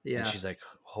quickening. Yeah. And she's like,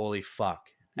 holy fuck.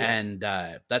 Yeah. And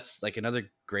that's like another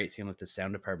great thing that the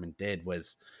sound department did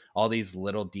was all these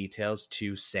little details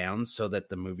to sounds so that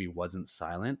the movie wasn't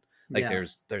silent. Like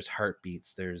there's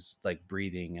heartbeats, there's like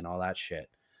breathing and all that shit.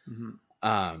 Mm-hmm.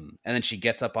 And then she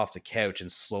gets up off the couch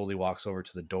and slowly walks over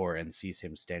to the door and sees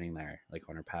him standing there like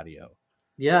on her patio.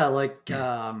 Yeah, like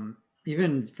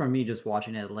even from me just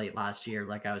watching it late last year,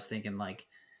 like I was thinking like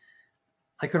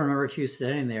I couldn't remember if he was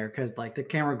standing there because like the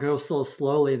camera goes so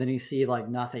slowly, then you see like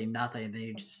nothing, then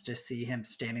you just see him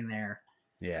standing there.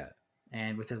 Yeah.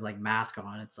 And with his like mask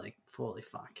on, it's like holy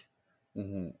fuck.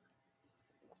 Mm-hmm.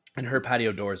 And her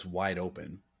patio door is wide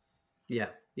open. Yeah.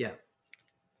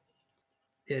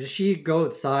 Does she go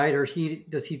outside or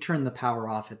does he turn the power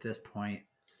off at this point?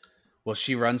 Well,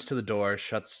 she runs to the door,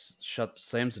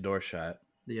 slams the door shut.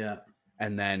 Yeah.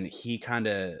 And then he kind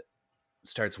of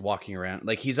starts walking around.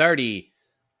 Like he's already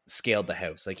scaled the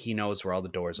house. Like he knows where all the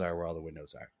doors are, where all the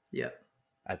windows are. Yeah.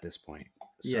 At this point.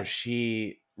 So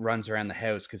she runs around the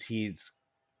house because he's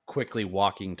quickly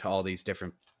walking to all these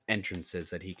different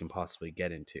entrances that he can possibly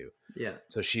get into. Yeah.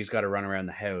 So she's got to run around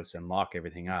the house and lock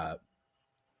everything up.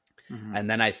 Mm-hmm. And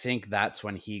then I think that's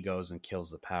when he goes and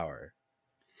kills the power.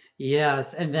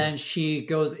 Yes. And then she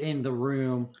goes in the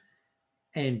room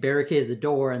and barricades the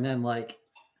door. And then like,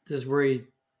 this is where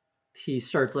he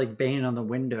starts like banging on the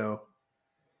window.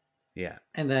 Yeah.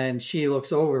 And then she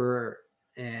looks over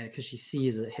and because she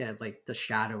sees it hit like the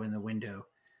shadow in the window.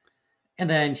 And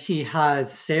then he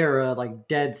has Sarah, like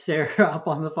dead Sarah up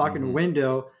on the fucking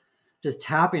window, just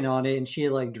tapping on it. And she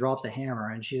like drops a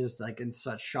hammer and she's just like in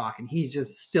such shock. And he's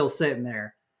just still sitting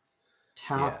there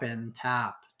tapping,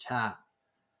 tap.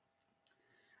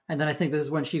 And then I think this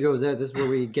is when she goes out. This is where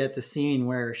we get the scene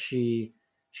where she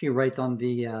writes on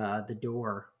the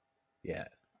door. Yeah.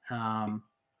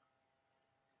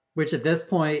 Which at this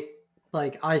point,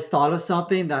 like I thought of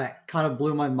something that kind of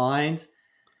blew my mind.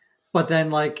 But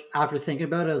then, like, after thinking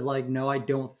about it, I was like, no, I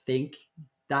don't think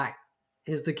that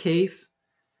is the case.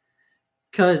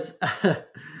 Because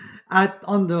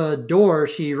on the door,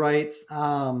 she writes,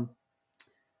 I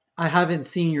haven't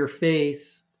seen your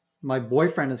face. My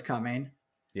boyfriend is coming.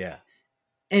 Yeah.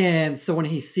 And so when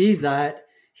he sees that,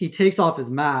 he takes off his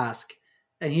mask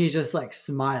and he's just, like,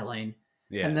 smiling.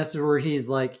 Yeah. And this is where he's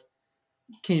like,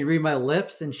 can you read my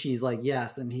lips? And she's like,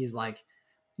 yes. And he's like,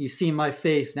 you see my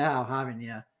face now, haven't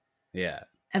you? Yeah.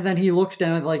 And then he looks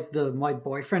down at like my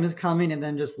boyfriend is coming and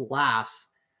then just laughs.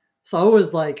 So I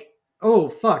was like, oh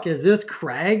fuck, is this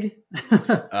Craig?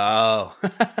 Oh.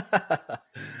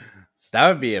 That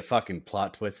would be a fucking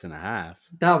plot twist and a half.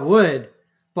 That would.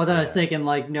 But then I was thinking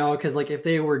like, no, because like if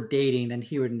they were dating, then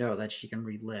he would know that she can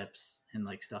read lips and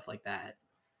like stuff like that.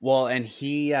 Well, and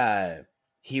he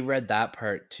read that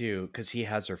part too, because he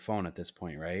has her phone at this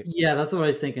point, right? Yeah, that's what I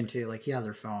was thinking too. Like he has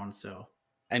her phone, so.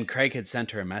 And Craig had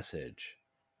sent her a message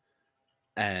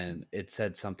and it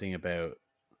said something about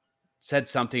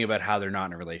how they're not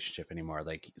in a relationship anymore.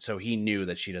 Like, so he knew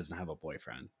that she doesn't have a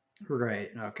boyfriend.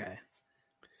 Right. Okay.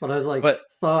 But I was like,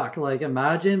 fuck, like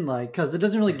imagine like, cause it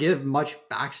doesn't really give much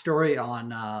backstory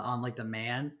on like the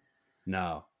man.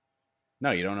 No,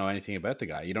 you don't know anything about the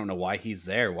guy. You don't know why he's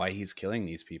there, why he's killing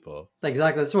these people.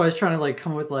 Exactly. That's why I was trying to like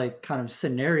come with like kind of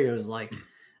scenarios. Like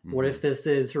what if this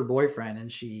is her boyfriend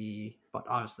and but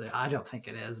obviously I don't think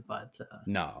it is, but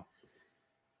no,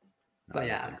 but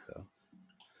yeah. I don't think so.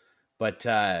 But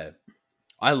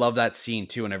I love that scene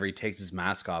too. Whenever he takes his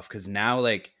mask off, because now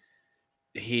like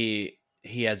he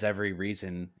has every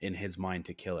reason in his mind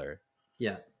to kill her.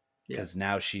 Yeah, because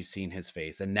now she's seen his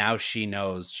face and now she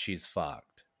knows she's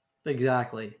fucked.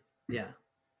 Exactly. Yeah,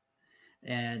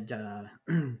 and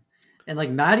and like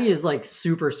Maddie is like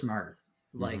super smart.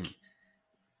 Like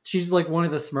she's like one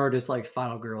of the smartest like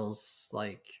final girls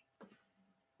like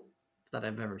that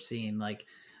I've ever seen. Like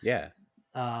yeah.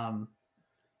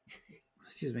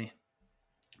 Excuse me.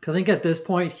 I think at this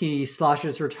point he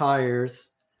slashes her tires.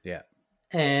 Yeah.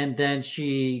 And then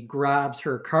she grabs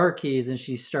her car keys and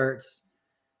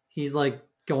he's like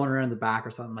going around the back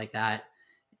or something like that.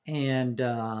 And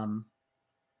oh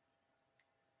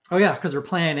yeah, because her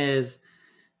plan is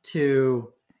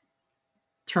to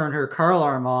turn her car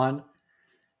alarm on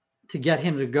to get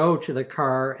him to go to the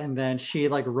car, and then she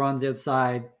like runs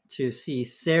outside to see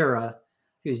Sarah,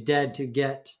 who's dead, to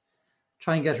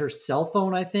try and get her cell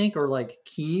phone, I think, or like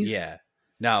keys. Yeah,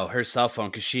 no, her cell phone,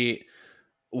 because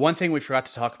one thing we forgot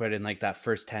to talk about in like that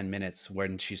first 10 minutes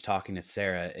when she's talking to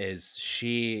Sarah is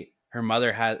her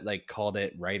mother had like called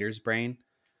it writer's brain.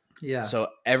 Yeah. So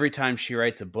every time she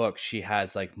writes a book, she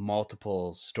has like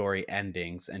multiple story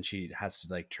endings, and she has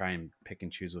to like try and pick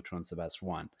and choose which one's the best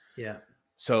one. Yeah.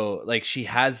 So like she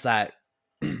has that,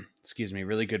 excuse me,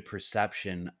 really good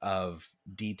perception of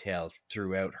detail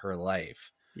throughout her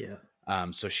life. Yeah.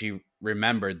 So she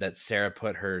remembered that Sarah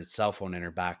put her cell phone in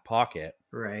her back pocket.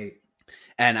 Right.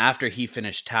 And after he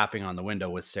finished tapping on the window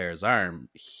with Sarah's arm,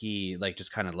 he like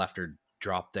just kind of left her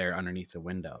dropped there underneath the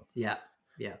window. Yeah.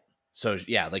 Yeah. So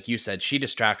yeah, like you said, she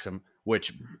distracts him,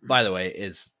 which by the way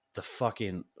is the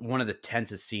fucking one of the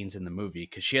tensest scenes in the movie,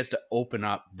 because she has to open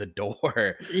up the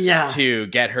door to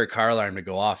get her car alarm to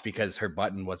go off because her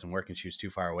button wasn't working. She was too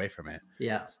far away from it.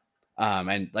 Yeah.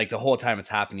 And like the whole time it's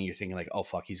happening, you're thinking like, oh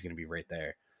fuck, he's gonna be right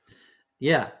there.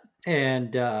 Yeah.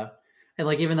 And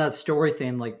like even that story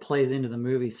thing like plays into the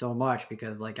movie so much,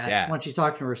 because like when she's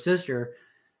talking to her sister,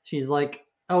 she's like,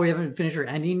 oh, we haven't finished her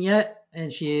ending yet.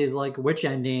 And she is like, which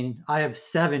ending? I have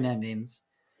 7 endings.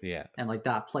 Yeah. And like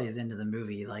that plays into the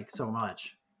movie like so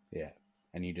much. Yeah.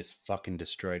 And you just fucking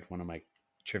destroyed one of my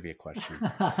trivia questions.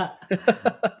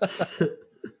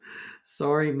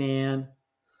 Sorry, man.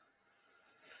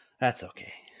 That's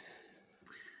okay.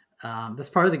 That's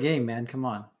part of the game, man. Come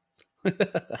on.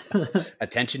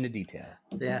 Attention to detail.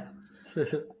 Yeah.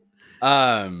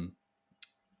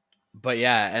 But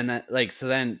yeah, and then like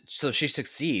so she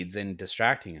succeeds in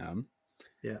distracting him.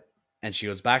 Yeah. And she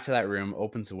goes back to that room,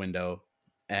 opens the window,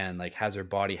 and like has her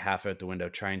body half out the window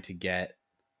trying to get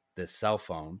this cell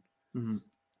phone. Mm-hmm.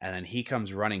 And then he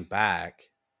comes running back.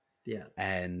 Yeah.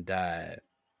 And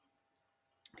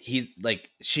he's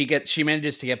like she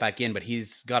manages to get back in, but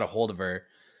he's got a hold of her.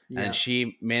 Yeah. And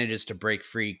she manages to break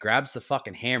free, grabs the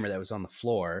fucking hammer that was on the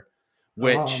floor.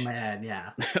 Which, oh man, yeah.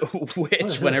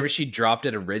 Which, whenever she dropped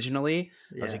it originally,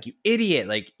 I was like, "You idiot!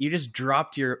 Like, you just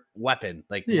dropped your weapon.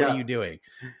 Like, what are you doing?"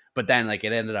 But then, like,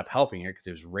 it ended up helping her because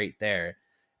it was right there,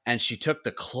 and she took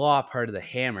the claw part of the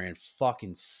hammer and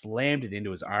fucking slammed it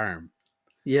into his arm.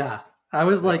 Yeah, I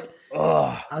was like,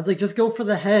 just go for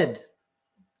the head.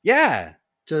 Yeah,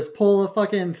 just pull a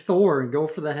fucking Thor and go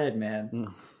for the head, man.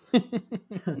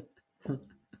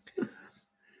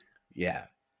 Yeah.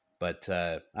 But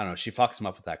I don't know. She fucks him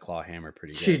up with that claw hammer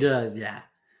pretty good. She does, yeah.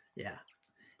 Yeah.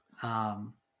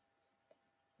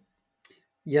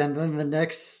 Yeah, and then the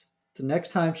next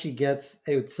time she gets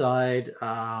outside,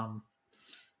 trying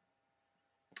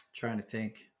to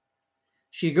think.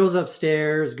 She goes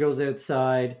upstairs, goes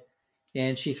outside,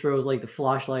 and she throws like the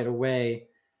flashlight away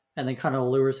and then kind of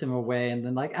lures him away. And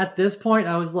then like at this point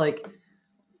I was like,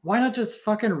 why not just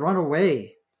fucking run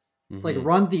away? Mm-hmm. Like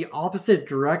run the opposite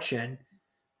direction.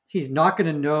 He's not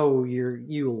going to know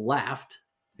you left.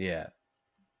 Yeah.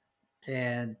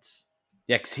 And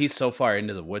yeah, because he's so far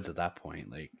into the woods at that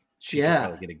point. Like she can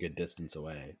probably get a good distance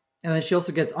away. And then she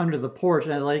also gets under the porch.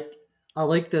 And I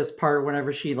like this part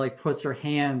whenever she like puts her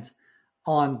hand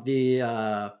on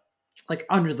the like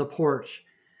under the porch,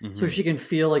 mm-hmm. so she can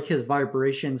feel like his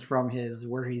vibrations from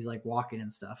where he's like walking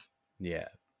and stuff. Yeah.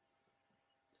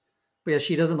 But yeah,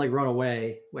 she doesn't like run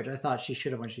away, which I thought she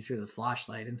should have when she threw the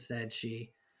flashlight. Instead,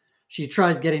 she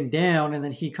tries getting down, and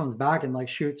then he comes back and like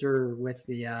shoots her with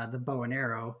the bow and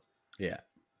arrow. Yeah.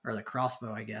 Or the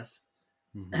crossbow, I guess.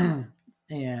 Mm-hmm.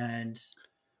 And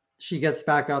she gets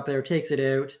back out there, takes it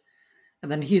out,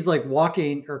 and then he's like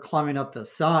walking or climbing up the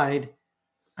side.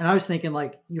 And I was thinking,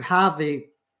 like, you have a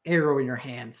arrow in your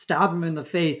hand, stab him in the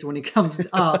face when he comes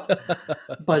up.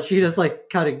 But she just like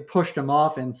kind of pushed him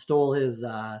off and stole his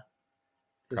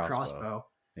crossbow.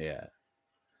 Yeah.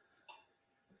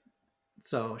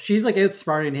 So she's like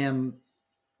outsmarting him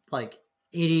like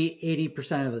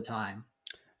 80% of the time.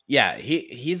 Yeah,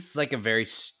 he's like a very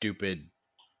stupid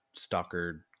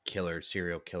stalker killer,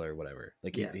 serial killer, whatever.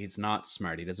 Like he's not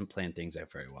smart. He doesn't plan things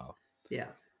out very well. Yeah.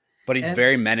 But he's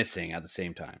very menacing at the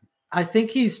same time. I think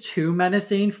he's too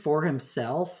menacing for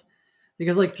himself,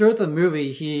 because like throughout the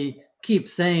movie he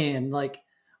keeps saying like,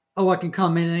 oh, I can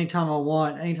come in anytime I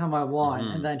want.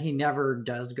 Mm-hmm. And then he never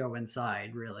does go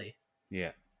inside, really.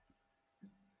 Yeah.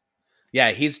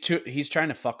 Yeah, he's trying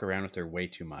to fuck around with her way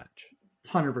too much.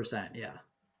 100%, yeah.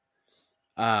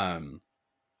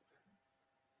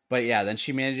 But yeah, then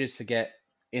she manages to get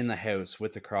in the house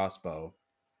with the crossbow,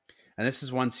 And this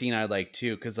is one scene I like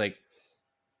too, because like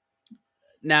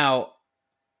now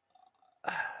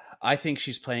I think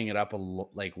she's playing it up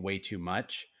like way too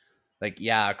much. Like,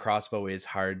 yeah, a crossbow is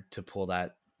hard to pull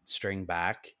that string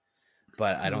back,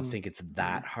 but I don't think it's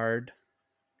that hard.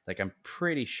 Like, I'm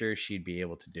pretty sure she'd be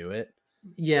able to do it.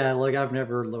 Yeah, like I've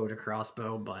never loaded a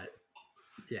crossbow, but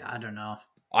yeah, I don't know.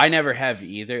 I never have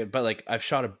either, but like I've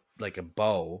shot a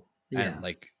bow and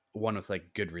like one with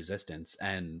like good resistance,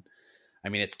 and I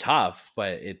mean it's tough,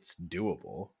 but it's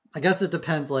doable. I guess it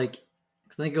depends, like,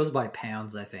 because I think it goes by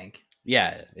pounds, I think.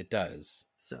 Yeah, it does.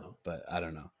 So, but I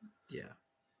don't know. Yeah.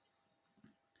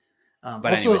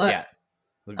 But also, anyways, yeah.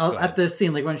 At this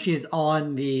scene, like when she's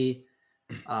on the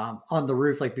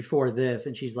roof, like before this,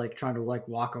 and she's like trying to like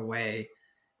walk away,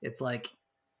 it's like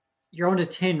you're on a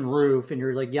tin roof, and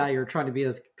you're like, yeah, you're trying to be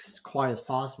as quiet as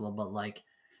possible, but like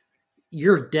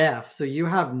you're deaf, so you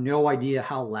have no idea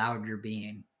how loud you're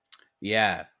being.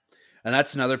 Yeah, and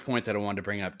that's another point that I wanted to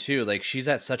bring up too. Like she's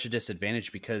at such a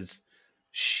disadvantage because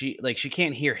she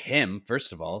can't hear him,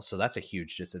 first of all, so that's a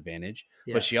huge disadvantage.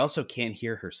 Yeah. But she also can't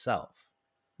hear herself.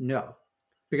 No,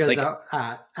 because like,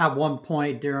 at one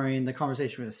point during the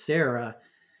conversation with Sarah,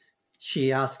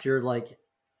 she asked her like,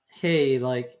 "Hey,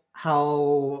 like,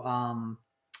 how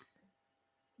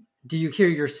do you hear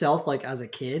yourself like as a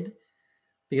kid?"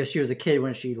 Because she was a kid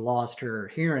when she lost her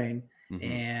hearing,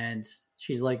 and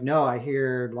she's like, "No, I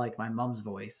hear like my mom's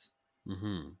voice."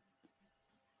 Mm-hmm.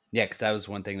 Yeah, because that was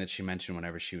one thing that she mentioned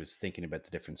whenever she was thinking about the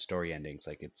different story endings.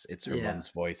 Like it's her mom's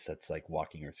voice that's like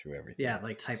walking her through everything. Yeah,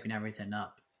 like typing everything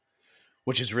up.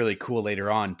 Which is really cool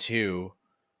later on too,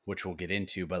 which we'll get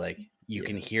into. But like you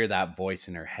can hear that voice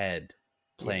in her head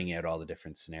playing out all the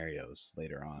different scenarios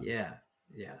later on. Yeah,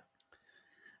 yeah.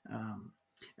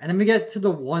 And then we get to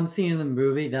the one scene in the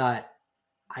movie that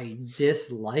I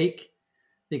dislike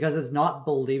because it's not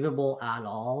believable at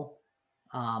all.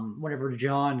 Whenever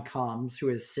John comes, who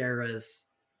is Sarah's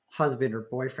husband or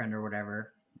boyfriend or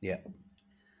whatever. Yeah.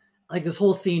 Like this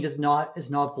whole scene is not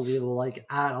believable, like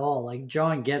at all. Like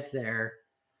John gets there,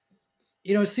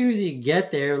 you know, as soon as you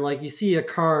get there, like you see a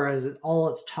car has all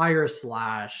its tires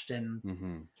slashed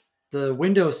and the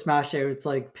window smashed out. It's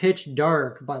like pitch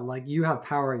dark, but like you have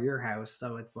power at your house.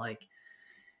 So it's like,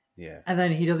 yeah. And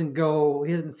then he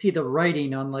doesn't see the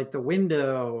writing on like the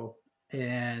window,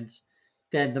 and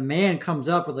then the man comes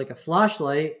up with like a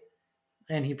flashlight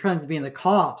and he pretends to be in the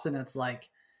cops, and it's like,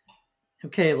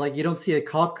 okay, like you don't see a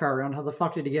cop car around. How the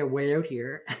fuck did he get way out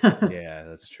here? Yeah,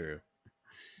 that's true.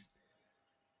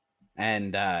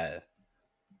 And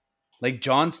like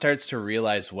John starts to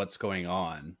realize what's going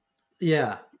on.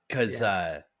 Yeah. Because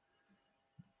the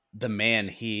man,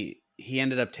 he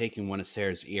ended up taking one of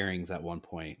Sarah's earrings at one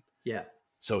point. Yeah.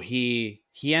 So he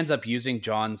ends up using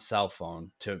John's cell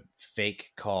phone to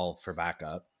fake call for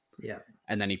backup. Yeah.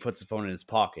 And then he puts the phone in his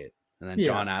pocket. And then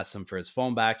John asks him for his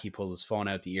phone back. He pulls his phone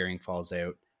out. The earring falls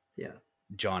out. Yeah.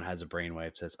 John has a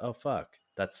brainwave, says, "Oh, fuck,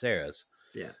 that's Sarah's."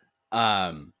 Yeah.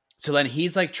 So then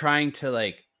he's like trying to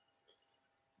like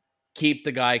keep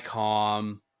the guy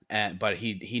calm, but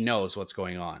he knows what's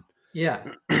going on. Yeah.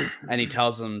 And he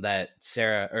tells him that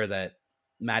that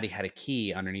Maddie had a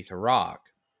key underneath a rock.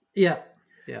 Yeah.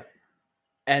 Yeah.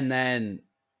 And then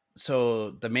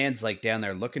so the man's like down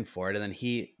there looking for it, and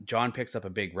then John picks up a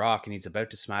big rock and he's about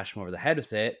to smash him over the head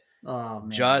with it. Oh,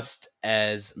 man. Just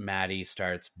as Maddie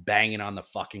starts banging on the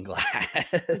fucking glass.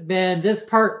 Man, this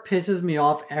part pisses me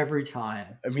off every time.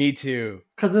 Me too.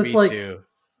 Because it's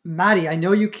Maddie, I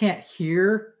know you can't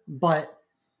hear, but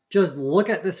just look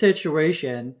at the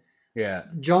situation. Yeah.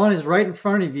 John is right in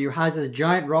front of you, has this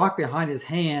giant rock behind his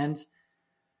hand.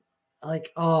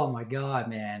 Like, oh my God,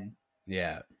 man.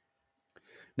 Yeah.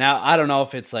 Now, I don't know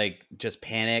if it's like just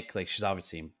panic. Like she's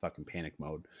obviously in fucking panic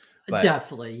mode. But,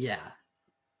 definitely, yeah.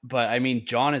 But I mean,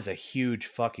 John is a huge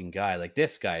fucking guy. Like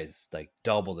this guy's like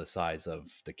double the size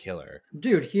of the killer.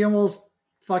 Dude, he almost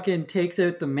fucking takes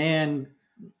out the man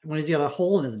when he's got a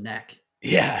hole in his neck.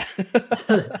 Yeah.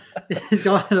 He's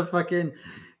got a fucking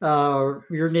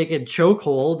rear naked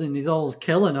chokehold and he's almost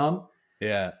killing him.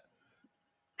 Yeah.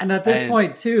 And at this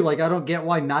point too, like I don't get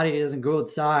why Maddie doesn't go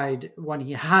outside when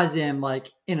he has him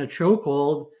like in a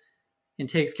chokehold and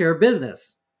takes care of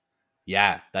business.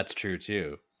 Yeah, that's true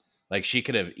too. Like she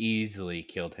could have easily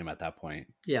killed him at that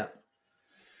point. Yeah.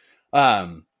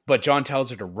 But John tells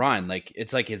her to run. Like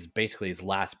it's like basically his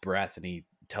last breath, and he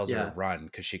tells her to run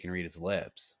because she can read his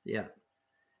lips. Yeah.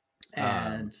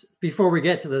 And before we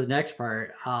get to this next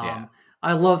part, I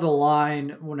love the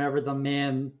line whenever the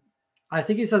man, I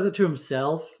think he says it to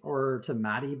himself or to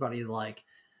Maddie, but he's like,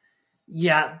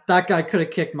 Yeah, that guy could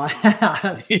have kicked my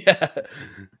ass.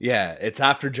 Yeah. It's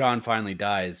after John finally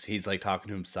dies. He's like talking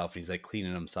to himself. And he's like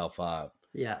cleaning himself up.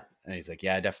 Yeah. And he's like,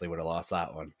 yeah, I definitely would have lost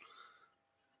that one.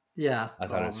 Yeah. I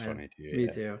thought it was funny too. Me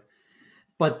too.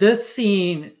 But this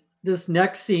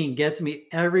next scene gets me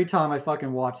every time I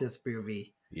fucking watch this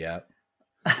movie. Yeah.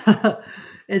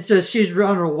 It's just, she's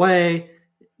running away.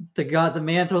 The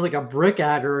man throws like a brick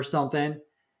at her or something.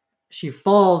 She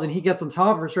falls and he gets on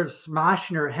top of her, starts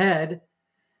smashing her head.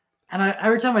 And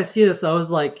every time I see this, I was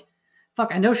like,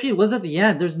 fuck, I know she lives at the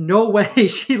end. There's no way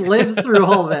she lives through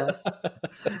all this.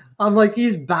 I'm like,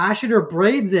 he's bashing her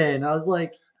brains in. I was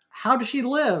like, how does she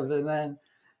live? And then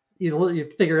you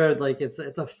figure out like it's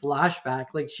a flashback,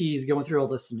 like she's going through all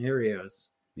the scenarios.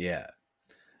 Yeah.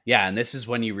 Yeah, and this is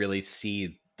when you really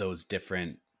see those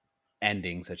different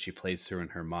endings that she plays through in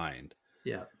her mind.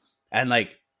 Yeah. And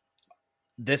like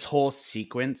this whole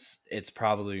sequence, it's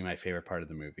probably my favorite part of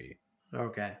the movie.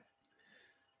 Okay.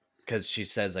 Because she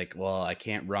says like, well, I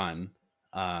can't run.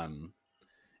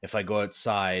 If I go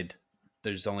outside,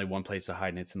 there's only one place to hide,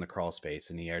 and it's in the crawl space.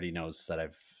 And he already knows that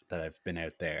I've been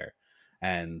out there.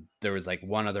 And there was like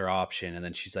one other option. And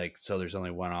then she's like, so there's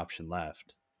only one option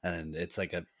left. And it's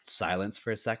like a silence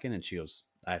for a second. And she goes,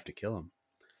 I have to kill him.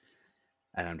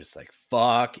 And I'm just like,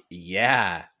 fuck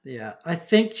yeah. Yeah. I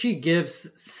think she gives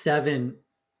 7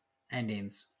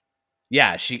 endings.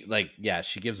 Yeah. She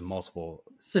gives multiple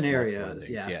scenarios.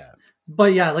 Yeah.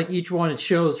 But yeah, like each one, it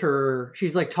shows her,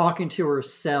 she's like talking to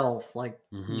herself. Like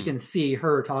you can see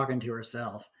her talking to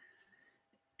herself.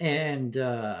 And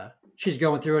she's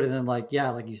going through it. And then like, yeah,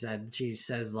 like you said, she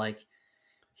says like,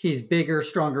 he's bigger,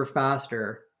 stronger,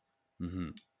 faster. Mm-hmm.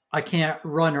 I can't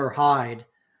run or hide.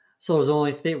 So there's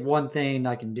only one thing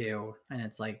I can do. And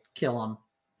it's like, kill him.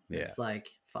 Yeah. It's like,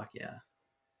 fuck yeah.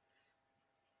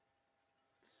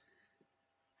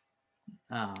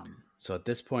 So at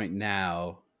this point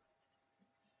now,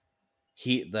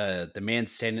 the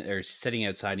man's sitting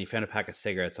outside, and he found a pack of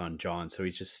cigarettes on John, so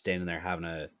he's just standing there having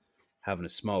a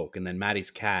smoke. And then Maddie's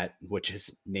cat, which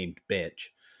is named Bitch,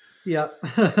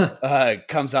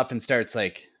 comes up and starts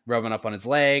like rubbing up on his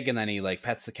leg, and then he like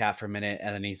pets the cat for a minute,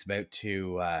 and then he's about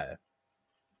to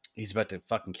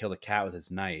fucking kill the cat with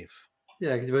his knife.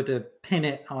 Yeah, he's about to pin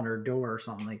it on her door or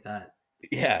something like that.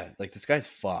 Yeah, like this guy's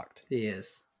fucked. He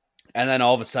is. And then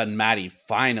all of a sudden, Maddie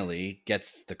finally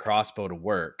gets the crossbow to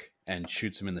work and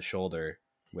shoots him in the shoulder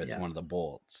with one of the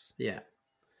bolts. Yeah.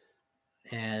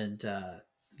 And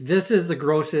this is the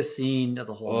grossest scene of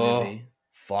the whole movie.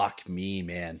 Fuck me,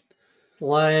 man.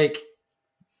 Like,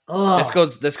 this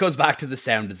goes back to the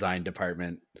sound design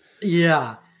department.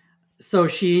 Yeah. So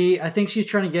I think she's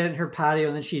trying to get in her patio,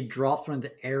 and then she drops one of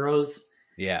the arrows.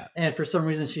 Yeah. And for some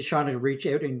reason, she's trying to reach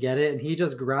out and get it, and he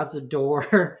just grabs the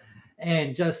door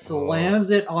and just slams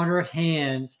it on her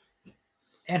hands.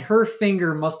 And her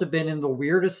finger must have been in the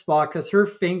weirdest spot, because her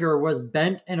finger was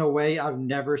bent in a way I've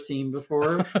never seen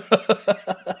before.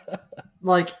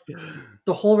 Like,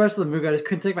 the whole rest of the movie, I just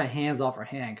couldn't take my hands off her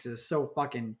hand because it was so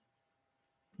fucking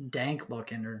dank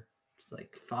looking. Or it's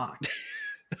like, fuck.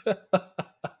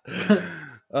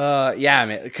 Yeah,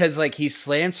 man. Because like he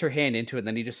slams her hand into it, and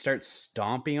then he just starts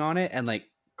stomping on it and like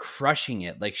crushing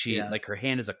it, like like her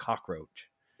hand is a cockroach.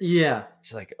 Yeah.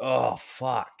 It's like, oh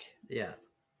fuck. Yeah.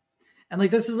 And like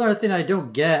this is another thing I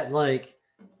don't get. Like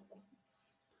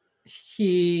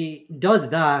he does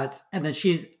that, and then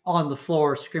she's on the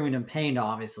floor screaming in pain,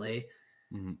 obviously.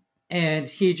 Mm-hmm. And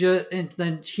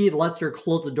then she lets her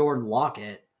close the door and lock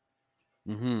it.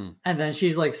 Mm-hmm. And then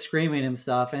she's like screaming and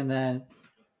stuff, and then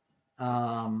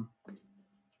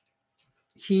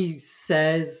he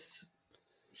says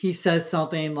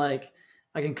something like,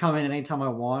 I can come in anytime I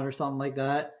want, or something like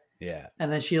that. Yeah.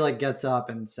 And then she like gets up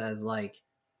and says like,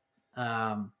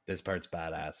 this part's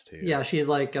badass too. Yeah, she's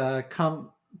like,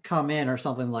 come in, or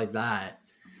something like that.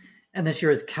 And then she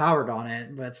writes coward on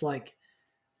it, but it's like,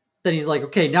 then he's like,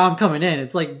 okay, now I'm coming in.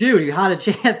 It's like, dude, you had a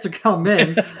chance to come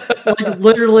in like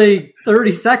literally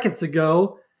 30 seconds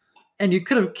ago, and you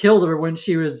could have killed her when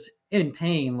she was in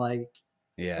pain. Like,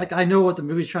 yeah, like I know what the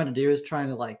movie's trying to do is trying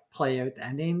to like play out the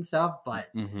ending and stuff, but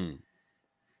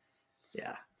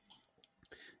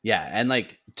yeah, and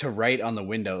like to write on the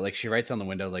window, like she writes on the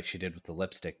window like she did with the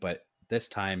lipstick, but this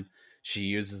time she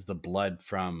uses the blood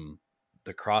from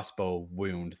the crossbow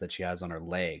wound that she has on her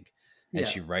leg, and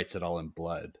she writes it all in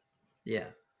blood. Yeah.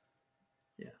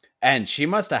 And she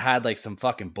must have had like some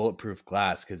fucking bulletproof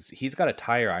glass, because he's got a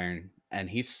tire iron and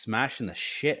he's smashing the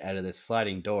shit out of this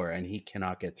sliding door, and he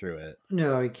cannot get through it.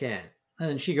 No, he can't. And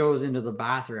then she goes into the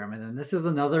bathroom, and then this is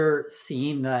another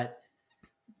scene that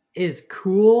is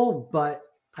cool, but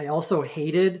I also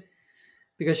hated,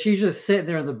 because she's just sitting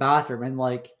there in the bathroom and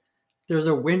like there's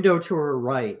a window to her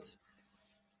right.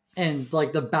 And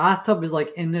like the bathtub is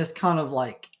like in this kind of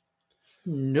like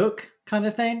nook kind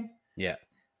of thing. Yeah.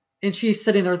 And she's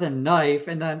sitting there with a knife,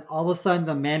 and then all of a sudden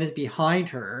the man is behind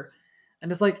her.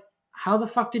 And it's like, how the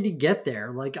fuck did he get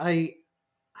there? Like, I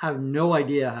have no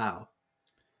idea how.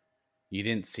 You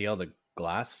didn't see all the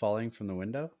glass falling from the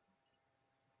window?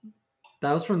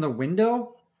 That was from the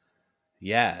window?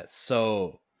 Yeah,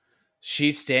 so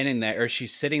she's standing there, or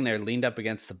she's sitting there leaned up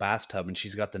against the bathtub, and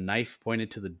she's got the knife pointed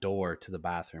to the door to the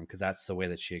bathroom, because that's the way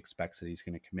that she expects that he's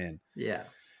going to come in. Yeah.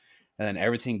 And then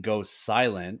everything goes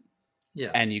silent.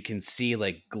 Yeah. And you can see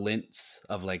like glints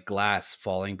of like glass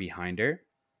falling behind her.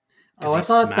 Oh, I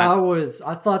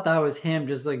thought that was him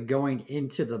just like going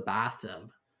into the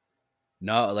bathtub.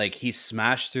 No, like he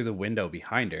smashed through the window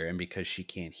behind her, and because she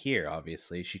can't hear,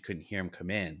 obviously, she couldn't hear him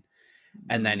come in.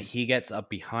 And then he gets up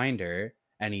behind her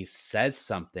and he says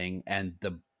something, and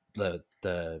the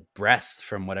breath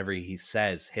from whatever he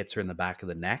says hits her in the back of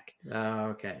the neck. Oh,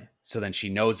 okay. So then she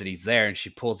knows that he's there, and she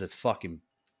pulls this fucking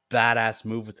badass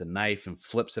move with the knife and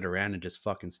flips it around and just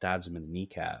fucking stabs him in the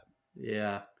kneecap.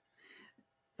 Yeah.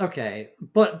 Okay,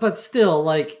 but still,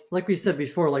 like we said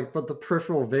before, like, but the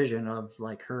peripheral vision of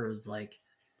like her is like.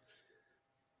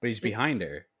 But he's behind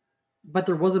her. But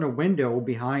there wasn't a window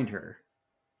behind her.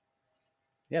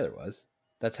 Yeah, there was.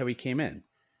 That's how he came in.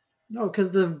 No,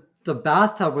 because the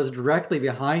bathtub was directly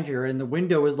behind her, and the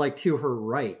window was like to her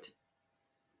right.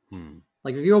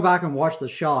 Like if you go back and watch the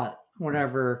shot,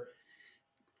 whenever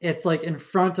it's like in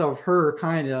front of her,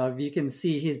 kind of, you can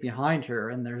see he's behind her,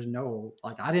 and there's no,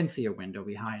 like, I didn't see a window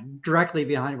directly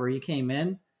behind where he came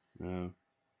in. Oh.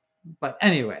 But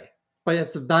anyway,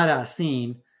 it's a badass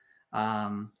scene.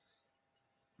 And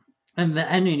the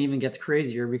ending even gets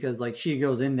crazier because like she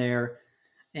goes in there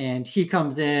and he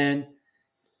comes in,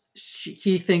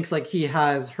 he thinks like he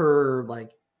has her,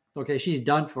 like, okay, she's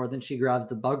done for. Then she grabs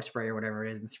the bug spray or whatever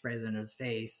it is and sprays it in his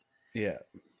face. Yeah.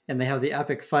 And they have the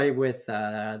epic fight with,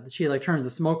 she like turns the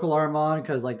smoke alarm on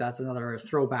because like that's another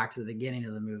throwback to the beginning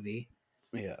of the movie.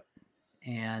 Yeah.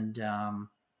 And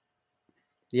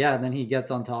yeah, and then he gets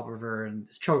on top of her and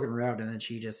is choking her out, and then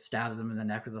she just stabs him in the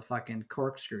neck with a fucking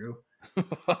corkscrew.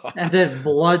 And then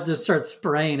blood just starts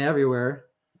spraying everywhere.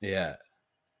 Yeah.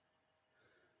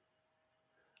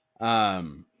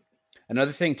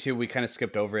 Another thing too, we kind of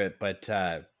skipped over it, but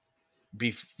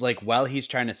like while he's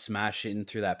trying to smash in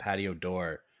through that patio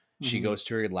door, she goes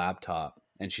to her laptop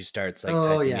and she starts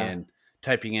like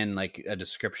typing in like a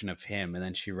description of him, and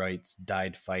then she writes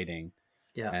 "died fighting,"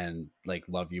 and like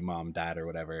 "love you, mom, dad," or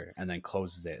whatever, and then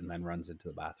closes it and then runs into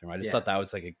the bathroom. I just thought that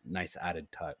was like a nice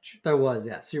added touch. That was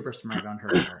super smart on her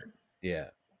part. Yeah.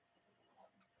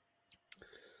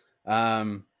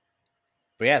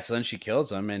 But yeah, so then she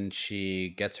kills him and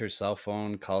she gets her cell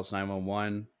phone, calls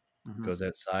 911, goes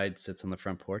outside, sits on the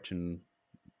front porch, and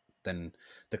then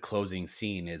the closing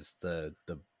scene is the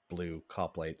blue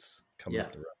cop lights coming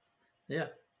up the road. Yeah.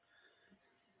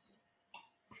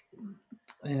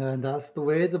 And that's the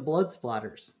way the blood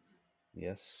splatters.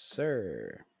 Yes,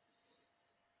 sir.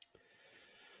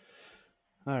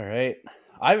 All right.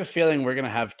 I have a feeling we're going to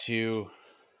have two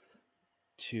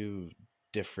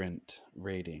different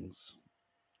ratings.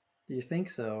 Do you think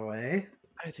so, eh?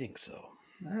 I think so.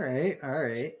 All right. All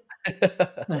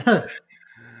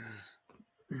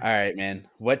right, man.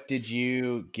 What did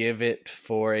you give it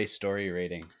for a story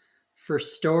rating? For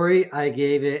story, I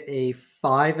gave it a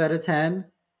 5 out of 10.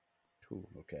 Ooh,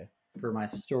 okay. For my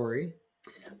story.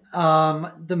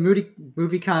 The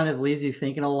movie kind of leaves you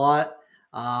thinking a lot.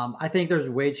 I think there's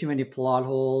way too many plot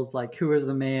holes. Like, who is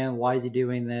the man? Why is he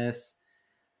doing this?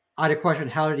 I had a question,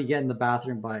 how did he get in the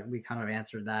bathroom? But we kind of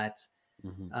answered that.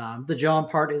 The John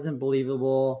part isn't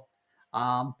believable.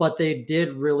 But they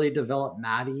did really develop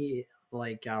Maddie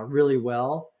really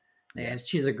well. And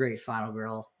she's a great final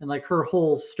girl. And like her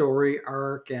whole story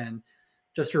arc and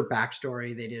just her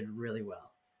backstory, they did really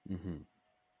well.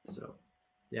 So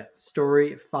yeah,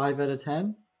 story 5 out of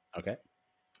 10. Okay.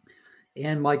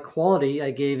 And my quality,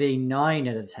 I gave a 9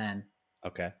 out of 10.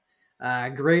 Okay.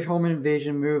 Great home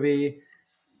invasion movie.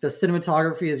 The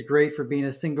cinematography is great for being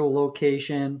a single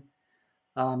location.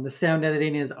 The sound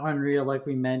editing is unreal, like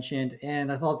we mentioned.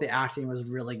 And I thought the acting was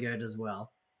really good as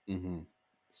well.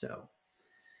 So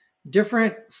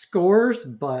different scores,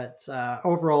 but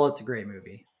overall, it's a great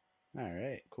movie. All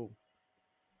right, cool.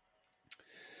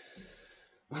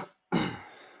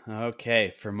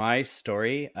 Okay, for my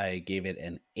story, I gave it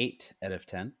an 8 out of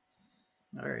 10.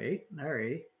 All right.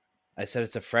 I said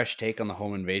it's a fresh take on the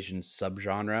home invasion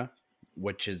subgenre,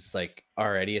 which is like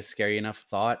already a scary enough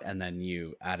thought, and then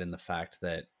you add in the fact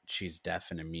that she's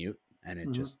deaf and a mute, and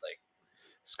it just like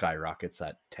skyrockets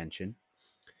that tension.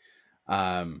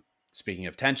 Speaking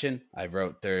of tension, I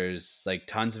wrote there's like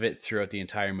tons of it throughout the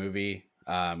entire movie.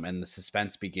 And the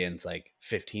suspense begins like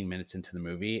 15 minutes into the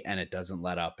movie, and it doesn't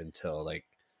let up until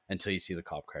you see the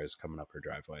cop cars coming up her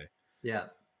driveway. Yeah.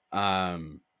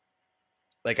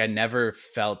 Like I never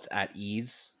felt at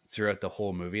ease throughout the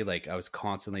whole movie. Like I was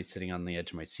constantly sitting on the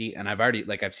edge of my seat, and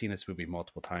I've seen this movie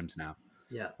multiple times now.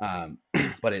 Yeah.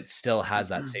 But it still has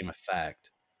that same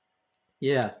effect.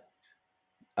 Yeah.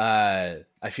 I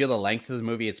feel the length of the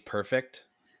movie is perfect.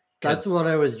 That's what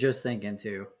I was just thinking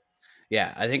too.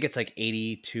 Yeah, I think it's like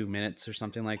 82 minutes or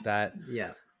something like that.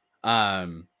 Yeah.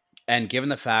 And given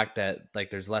the fact that like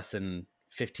there's less than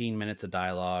 15 minutes of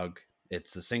dialogue,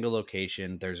 it's a single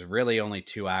location. There's really only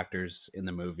 2 actors in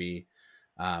the movie.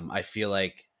 I feel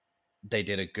like they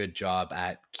did a good job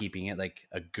at keeping it like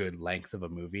a good length of a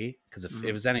movie, because if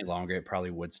it was any longer, it probably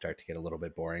would start to get a little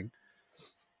bit boring.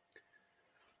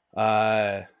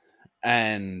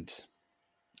 And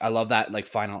I love that like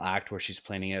final act where she's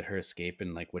planning out her escape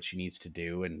and like what she needs to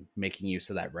do, and making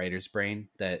use of that writer's brain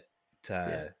that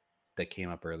came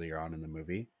up earlier on in the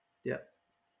movie. Yeah.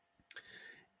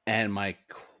 And my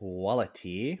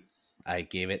quality, I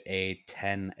gave it a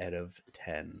 10 out of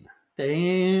 10.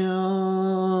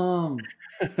 Damn.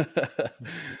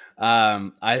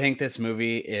 I think this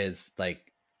movie is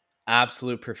like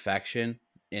absolute perfection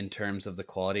in terms of the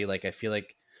quality. Like I feel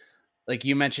like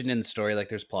you mentioned in the story, like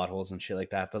there's plot holes and shit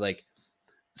like that, but like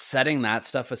setting that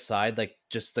stuff aside, like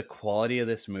just the quality of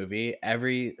this movie,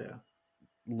 every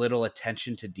little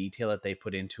attention to detail that they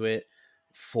put into it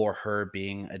for her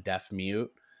being a deaf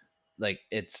mute, like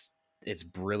it's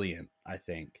brilliant, I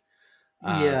think.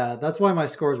 Yeah, that's why my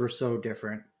scores were so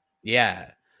different.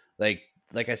 Yeah. Like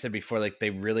I said before, like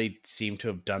they really seem to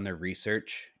have done their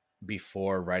research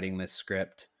before writing this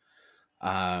script.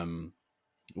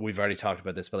 We've already talked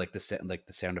about this, but like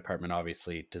the sound department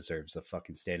obviously deserves a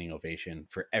fucking standing ovation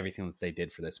for everything that they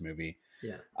did for this movie.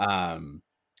 Yeah.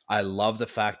 I love the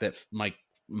fact that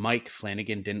Mike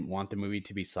Flanagan didn't want the movie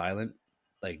to be silent,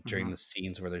 like during the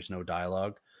scenes where there's no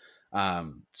dialogue.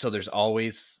 So there's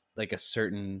always like a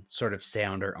certain sort of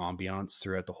sound or ambiance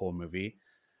throughout the whole movie.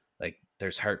 Like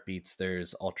there's heartbeats,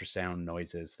 there's ultrasound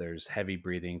noises, there's heavy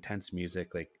breathing, tense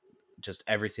music, like just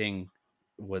everything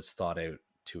was thought out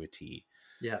to a T.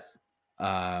 Yeah.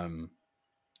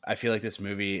 I feel like this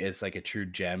movie is like a true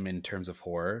gem in terms of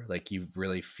horror. Like you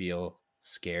really feel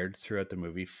scared throughout the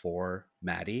movie for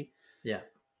Maddie. Yeah.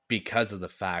 Because of the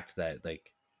fact that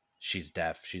like she's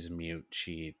deaf, she's mute,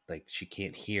 she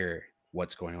can't hear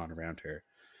what's going on around her.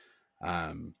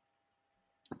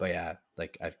 But yeah,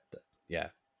 like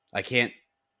I can't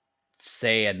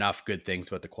say enough good things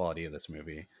about the quality of this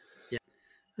movie. Yeah.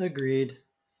 Agreed.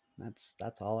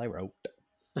 That's all I wrote.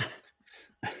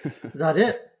 Is that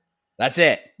it? That's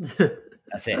it.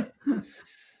 That's it. All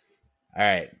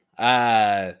right.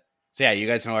 So yeah, you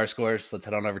guys know our scores. Let's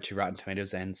head on over to Rotten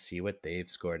Tomatoes and see what they've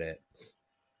scored it.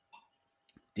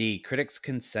 The critics'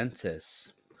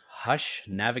 consensus: Hush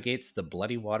navigates the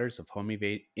bloody waters of home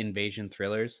invasion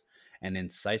thrillers and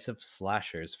incisive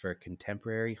slashers for a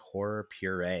contemporary horror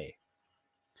puree.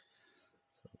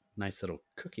 So, nice little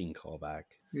cooking callback.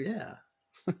 Yeah.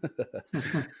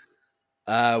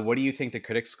 What do you think the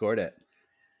critics scored it?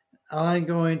 I'm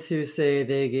going to say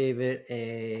they gave it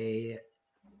a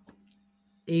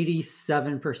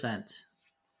 87%.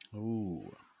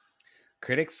 Ooh.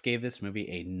 Critics gave this movie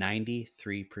a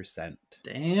 93%.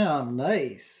 Damn,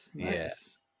 nice. Yeah.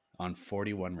 On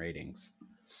 41 ratings.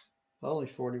 Only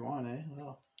 41, eh?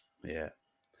 Oh. Yeah.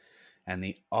 And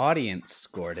the audience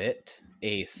scored it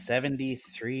a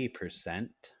 73%.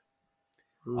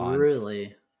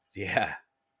 Really? Yeah.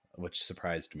 Which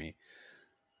surprised me.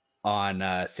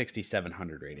 On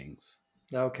 6,700 ratings.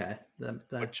 Okay.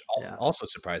 Which also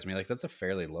surprised me. Like, that's a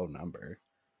fairly low number.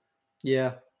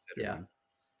 Yeah. Yeah.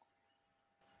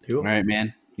 Cool. All right,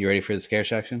 man. You ready for the scare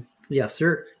section? Yes,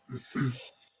 sir.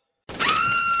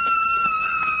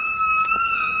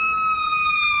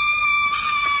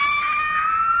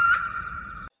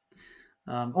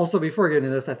 Also, before getting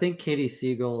into this, I think Katie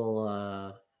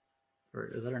Siegel,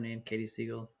 or is that her name? Katie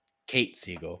Siegel? Kate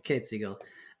Siegel. Kate Siegel.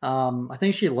 I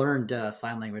think she learned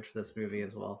sign language for this movie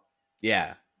as well.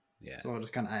 Yeah. Yeah. So it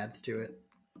just kind of adds to it.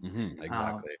 Mm-hmm,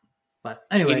 exactly. But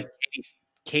anyway.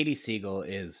 Katie Siegel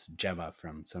is Gemma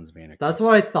from Sons of Anarchy. That's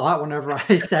what I thought whenever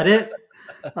I said it.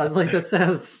 I was like, that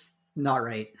sounds not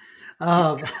right.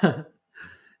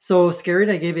 So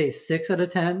Scared, I gave a 6 out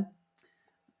of 10.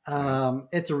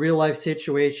 It's a real life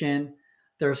situation.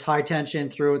 There's high tension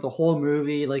throughout the whole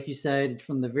movie. Like you said,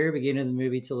 from the very beginning of the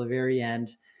movie till the very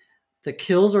end. the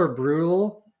kills are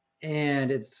brutal,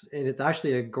 and it's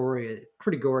actually a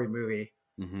pretty gory movie.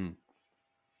 Mm-hmm.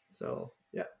 So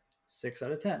yeah, 6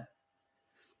 out of 10.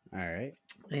 All right.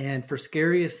 And for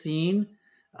scariest scene,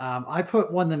 I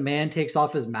put when the man takes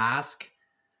off his mask,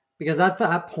 because at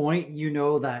that point you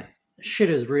know that shit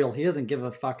is real. He doesn't give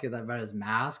a fuck about his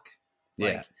mask.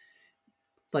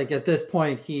 Like at this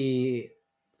point he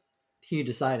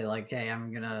decided like, hey,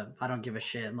 I don't give a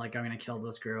shit, and like I'm gonna kill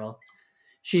this girl.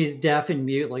 She's deaf and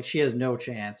mute, like she has no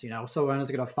chance, so I'm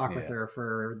just gonna fuck with her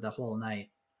for the whole night.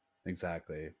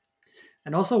 Exactly.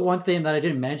 And also one thing that I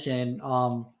didn't mention,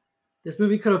 this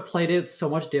movie could have played it so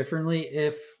much differently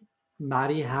if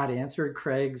Maddie had answered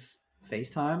Craig's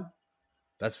FaceTime.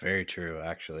 That's very true,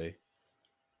 actually.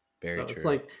 Very true. It's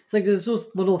like there's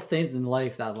just little things in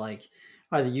life that like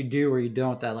either you do or you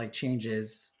don't that like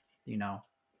changes,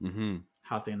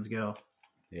 how things go.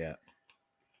 Yeah.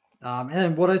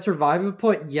 And would I survive a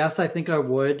put? Yes, I think I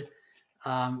would.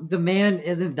 The man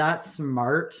isn't that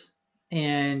smart,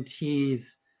 and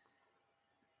he's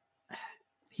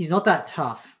not that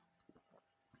tough.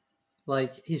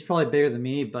 Like he's probably bigger than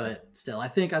me, but still, I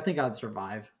think I'd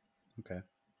survive. Okay.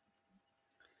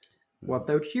 What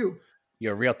about you?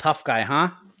 You're a real tough guy,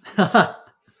 huh?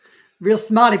 Real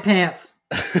smarty pants.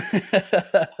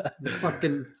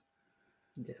 Fucking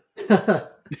yeah.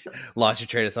 Lost your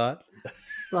train of thought.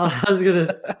 I was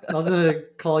gonna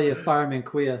call you Fireman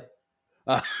Queer.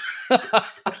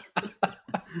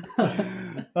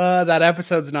 That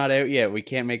episode's not out yet. We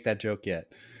can't make that joke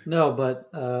yet. No,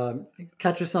 but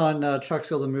catch us on Chuck's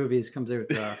Golden Movies. Comes out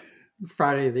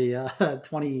Friday the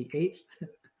 28th.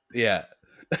 Yeah.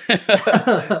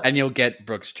 And you'll get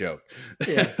Brooke's joke.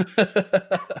 Yeah.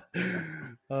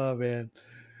 Oh man.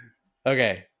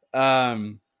 Okay.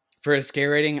 For a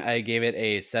scare rating, I gave it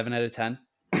a 7 out of 10.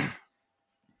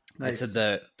 Nice. I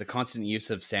said the constant use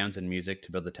of sounds and music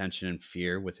to build the tension and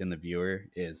fear within the viewer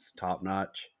is top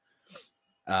notch.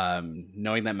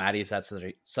 Knowing that Maddie is at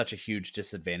such a huge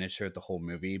disadvantage throughout the whole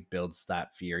movie builds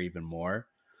that fear even more.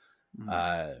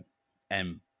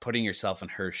 And putting yourself in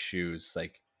her shoes,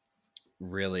 like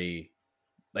really,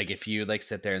 like if you like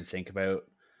sit there and think about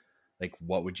like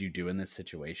what would you do in this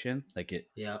situation, like it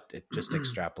just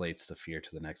extrapolates the fear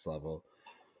to the next level.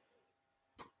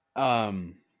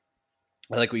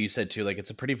 I like what you said too, like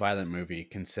it's a pretty violent movie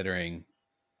considering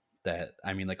that,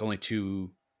 I mean, like only 3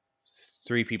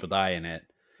 people die in it.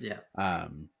 Yeah.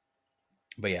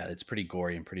 But yeah, it's pretty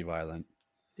gory and pretty violent.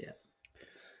 Yeah.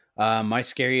 My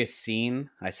scariest scene,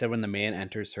 I said when the man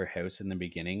enters her house in the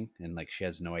beginning and like she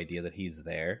has no idea that he's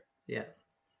there. Yeah.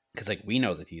 Because like we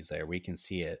know that he's there, we can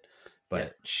see it,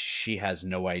 but she has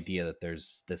no idea that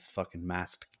there's this fucking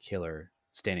masked killer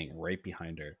standing right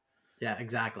behind her. Yeah,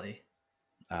 exactly.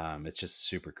 It's just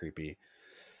super creepy.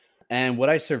 And would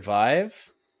I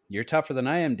survive? You're tougher than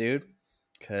I am, dude.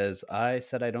 Because I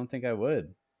said I don't think I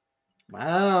would.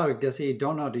 Wow, I guess you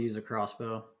don't know how to use a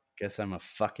crossbow. Guess I'm a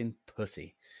fucking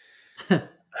pussy.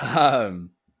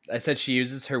 I said she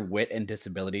uses her wit and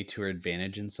disability to her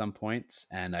advantage in some points,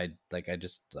 and I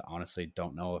just honestly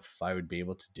don't know if I would be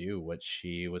able to do what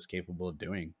she was capable of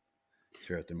doing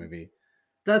throughout the movie.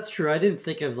 That's true. I didn't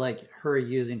think of like her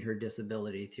using her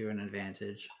disability to an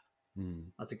advantage.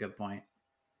 That's a good point.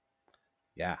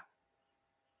 Yeah.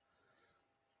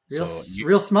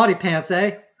 Real smarty pants,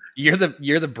 eh? You're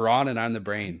the brawn and I'm the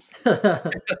brains. All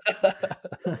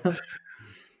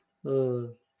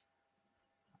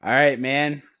right,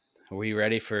 man. Are we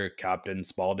ready for Captain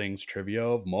Spaulding's trivia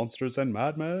of monsters and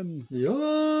madmen?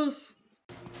 Yes.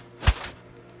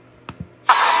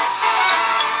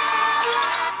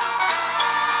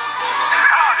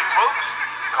 Howdy, folks.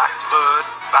 You like blood,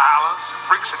 violence, and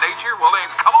freaks of nature? Well, then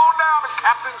come on down to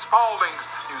Captain Spaulding's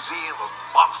Museum of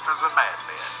Monsters and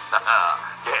Madmen.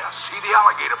 Yeah, see the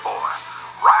alligator boy.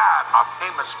 Ride my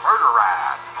famous murder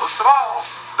ride. Most of all,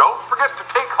 don't forget to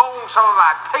take home some of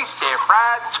my tasty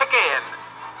fried chicken.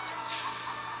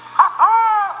 Ha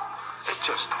ha! It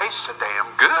just tastes so damn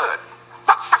good.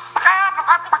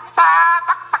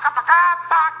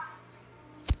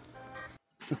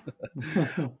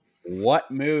 What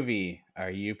movie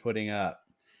are you putting up?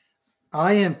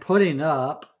 I am putting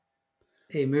up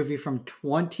a movie from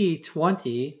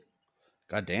 2020.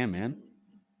 God damn, man.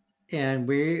 And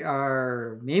we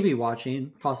are maybe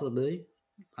watching, possibly,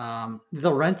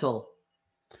 The Rental.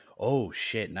 Oh,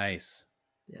 shit. Nice.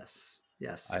 Yes.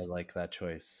 I like that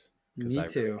choice. Me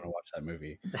too. Really want to watch that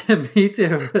movie. Me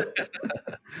too.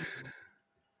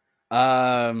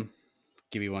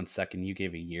 Give me 1 second. You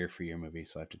gave a year for your movie,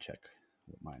 so I have to check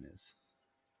what mine is.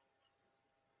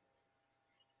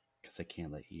 Because I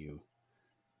can't let you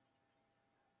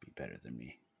be better than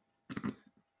me.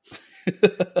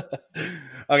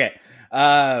 Okay.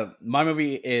 My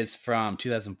movie is from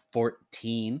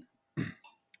 2014,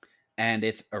 and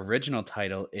its original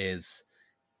title is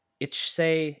Ich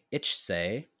Say.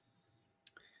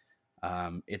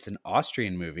 It's an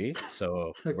Austrian movie,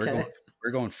 so Okay.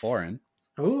 we're going foreign.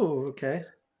 Oh, okay.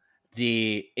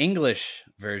 The English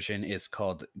version is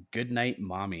called Goodnight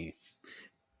Mommy.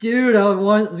 Dude, I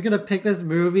was gonna pick this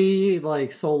movie like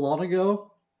so long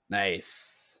ago.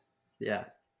 Nice. Yeah,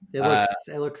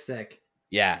 it looks sick.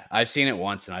 Yeah, I've seen it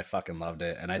once and I fucking loved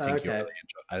it, and I think Okay.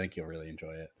 you'll really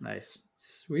enjoy it. Nice,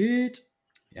 sweet.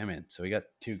 Yeah, man. So we got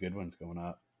 2 good ones going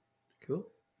up. Cool.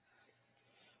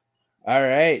 All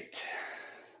right.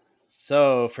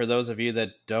 So for those of you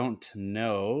that don't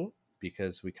know,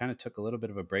 because we kind of took a little bit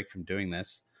of a break from doing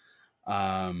this,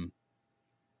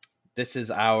 this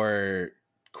is our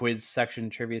quiz section,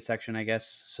 trivia section, I guess.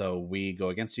 So we go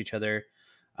against each other,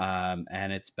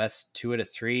 and it's best 2 out of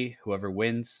 3. Whoever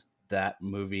wins, that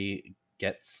movie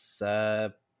gets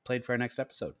played for our next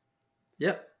episode.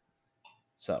 Yep.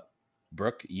 So,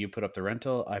 Brooke, you put up the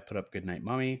rental. I put up Goodnight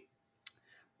Mommy.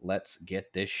 Let's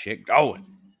get this shit going.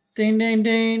 Ding, ding,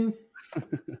 ding. All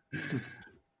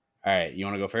right, you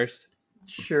want to go first?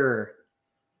 Sure.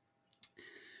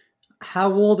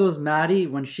 How old was Maddie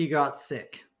when she got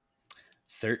sick?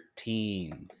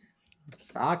 13.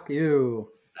 Fuck you.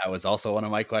 That was also one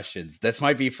of my questions. This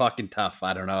might be fucking tough.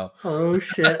 I don't know. Oh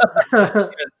shit.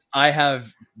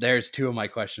 There's 2 of my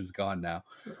questions gone now.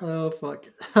 Oh fuck.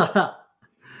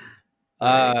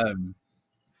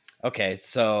 Okay,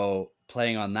 so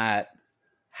playing on that,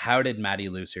 how did Maddie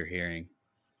lose her hearing?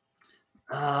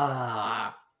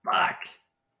 Fuck.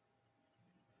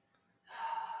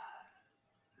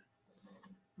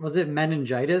 Was it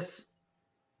meningitis?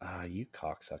 You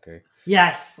cocksucker.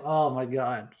 Yes. Oh my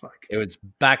god. Fuck. It was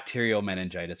bacterial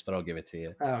meningitis, but I'll give it to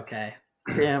you. Okay.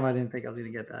 Damn, I didn't think I was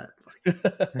gonna get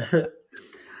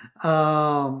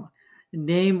that.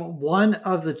 Name one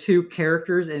of the 2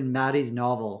 characters in Maddie's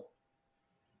novel.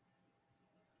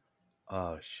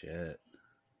 Oh shit.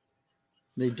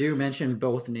 They do mention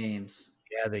both names.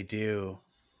 Yeah, they do.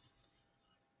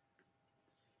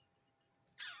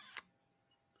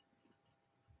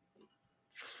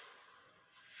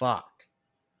 Fuck.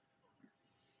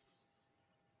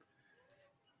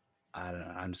 I don't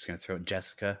know. I'm just gonna throw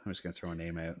Jessica. I'm just gonna throw a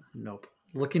name out. Nope.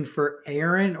 Looking for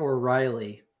Aaron or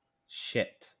Riley.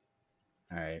 Shit.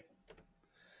 All right.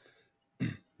 All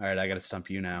right, I gotta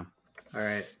stump you now. All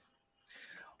right.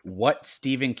 What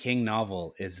Stephen King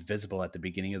novel is visible at the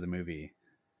beginning of the movie?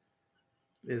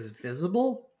 Is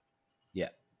visible? Yeah.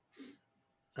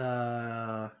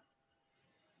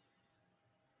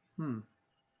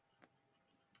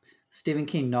 Stephen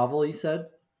King novel, you said?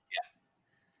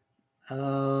 Yeah.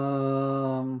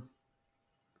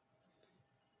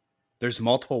 There's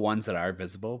multiple ones that are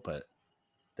visible, but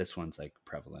this one's like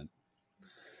prevalent.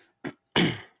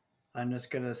 I'm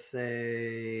just gonna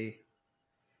say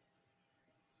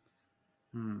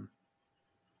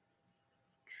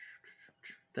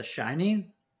The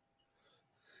Shining?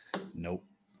 Nope.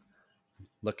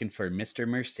 Looking for Mr.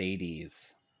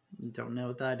 Mercedes. Don't know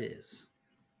what that is.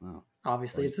 Oh.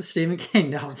 Obviously, it's a Stephen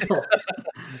King novel.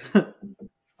 I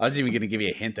was even going to give you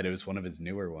a hint that it was one of his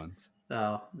newer ones.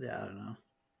 Oh, yeah, I don't know.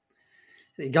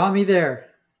 You got me there.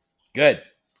 Good.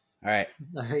 All right.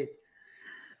 All right.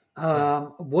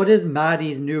 What is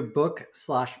Maddie's new book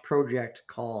 / project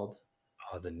called?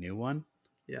 Oh, the new one?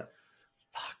 Yeah.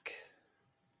 Fuck.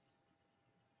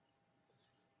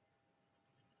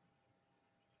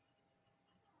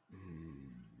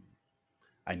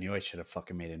 I knew I should have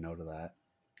fucking made a note of that.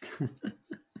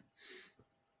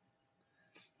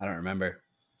 I don't remember.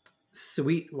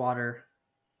 Sweetwater.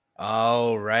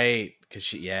 Oh, right. Because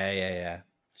she, yeah.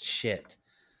 Shit.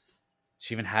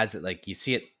 She even has it like you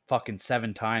see it fucking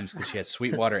 7 times because she has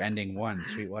Sweetwater ending 1,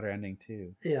 Sweetwater ending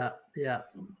 2. Yeah.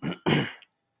 All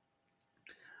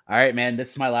right, man.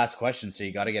 This is my last question, so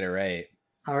you got to get it right.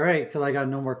 All right, because I got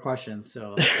no more questions.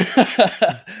 So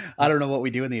I don't know what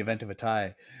we do in the event of a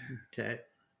tie. Okay.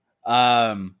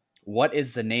 What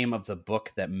is the name of the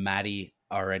book that Maddie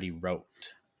already wrote?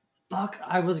 Fuck,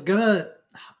 I was gonna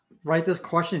write this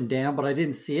question down, but I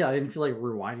didn't see it. I didn't feel like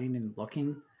rewinding and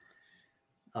looking.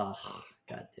 Oh,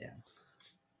 goddamn.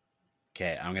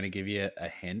 Okay, I'm gonna give you a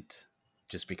hint,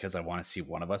 just because I want to see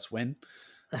one of us win.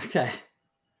 Okay.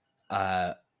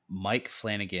 Mike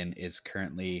Flanagan is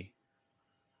currently.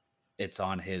 It's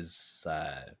on his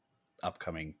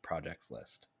upcoming projects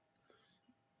list.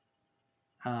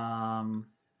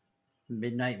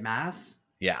 Midnight Mass?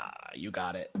 Yeah, you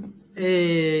got it.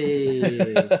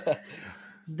 Hey.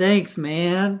 Thanks,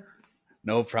 man.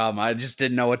 No problem. I just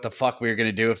didn't know what the fuck we were going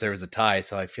to do if there was a tie,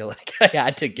 so I feel like I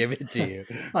had to give it to you.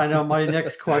 I know. My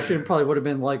next question probably would have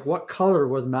been like, what color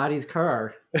was Maddie's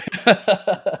car?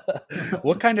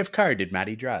 What kind of car did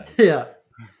Maddie drive? Yeah.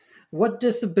 What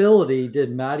disability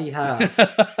did Maddie have?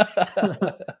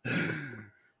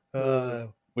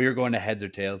 We were going to heads or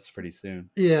tails pretty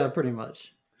soon. Yeah, pretty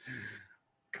much.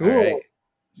 Cool. All right.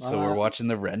 So we're watching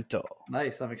The Rental.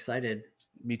 Nice. I'm excited.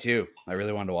 Me too. I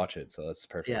really wanted to watch it, so that's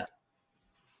perfect. Yeah.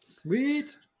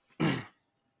 Sweet.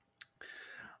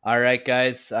 All right,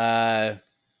 guys. You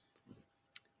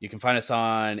can find us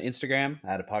on Instagram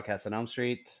at A Podcast on Elm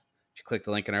Street. If you click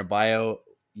the link in our bio,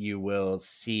 you will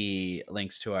see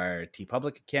links to our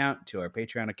TeePublic account, to our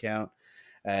Patreon account,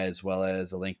 as well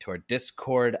as a link to our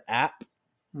Discord app,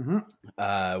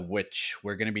 which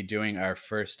we're going to be doing our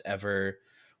first ever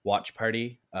watch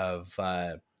party of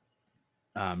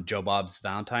Joe Bob's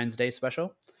Valentine's Day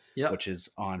special, which is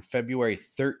on February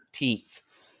 13th.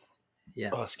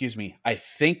 Yes. Oh, excuse me. I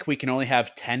think we can only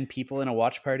have 10 people in a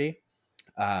watch party.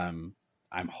 I'm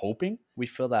hoping we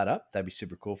fill that up. That'd be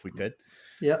super cool if we could.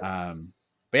 Yeah.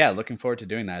 But yeah, looking forward to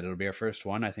doing that. It'll be our first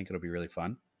one. I think it'll be really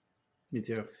fun. Me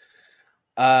too.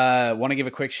 Want to give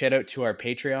a quick shout out to our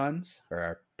Patreons, or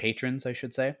our patrons, I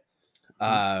should say.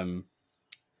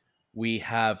 We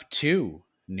have 2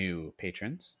 new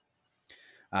patrons.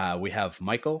 We have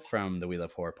Michael from the We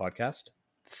Love Horror podcast.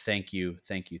 Thank you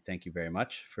very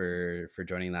much for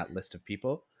joining that list of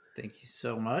people. Thank you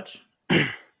so much.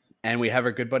 And we have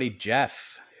our good buddy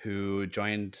Jeff, who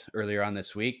joined earlier on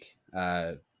this week.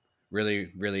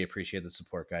 Really appreciate the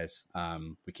support, guys.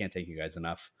 We can't thank you guys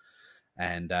enough.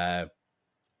 And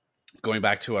going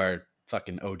back to our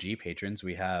fucking OG patrons,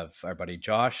 we have our buddy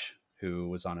Josh, who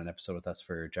was on an episode with us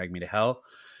for Drag Me to Hell.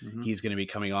 He's going to be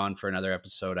coming on for another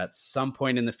episode at some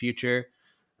point in the future.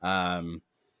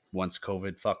 Once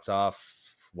COVID fucks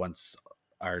off, once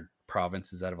our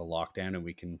province is out of a lockdown and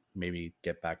we can maybe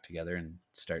get back together and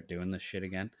start doing this shit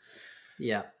again.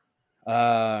 Yeah.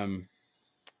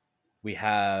 We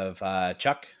have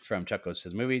Chuck from Chuck Goes to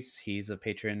the Movies. He's a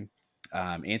patron.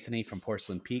 Anthony from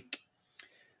Porcelain Peak.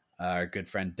 Our good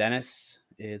friend Dennis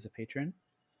is a patron.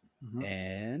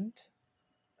 And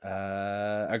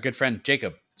our good friend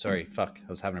Jacob. Sorry, fuck. I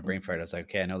was having a brain fart. I was like,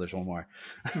 okay, I know there's one more.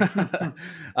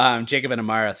 Jacob and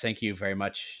Amara, thank you very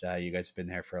much. You guys have been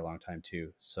here for a long time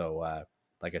too. So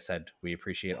like I said, we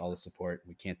appreciate all the support.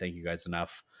 We can't thank you guys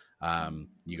enough.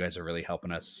 You guys are really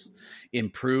helping us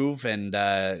improve and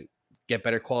get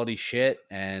better quality shit.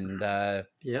 And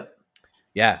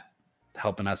yeah,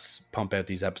 helping us pump out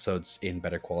these episodes in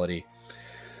better quality.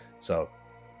 So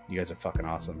you guys are fucking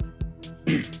awesome.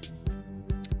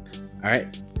 All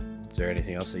right. Is there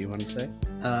anything else that you want to say?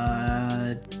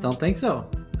 Don't think so.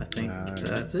 I think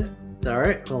that's it. All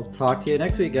right. We'll talk to you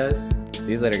next week, guys.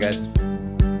 See you later, guys.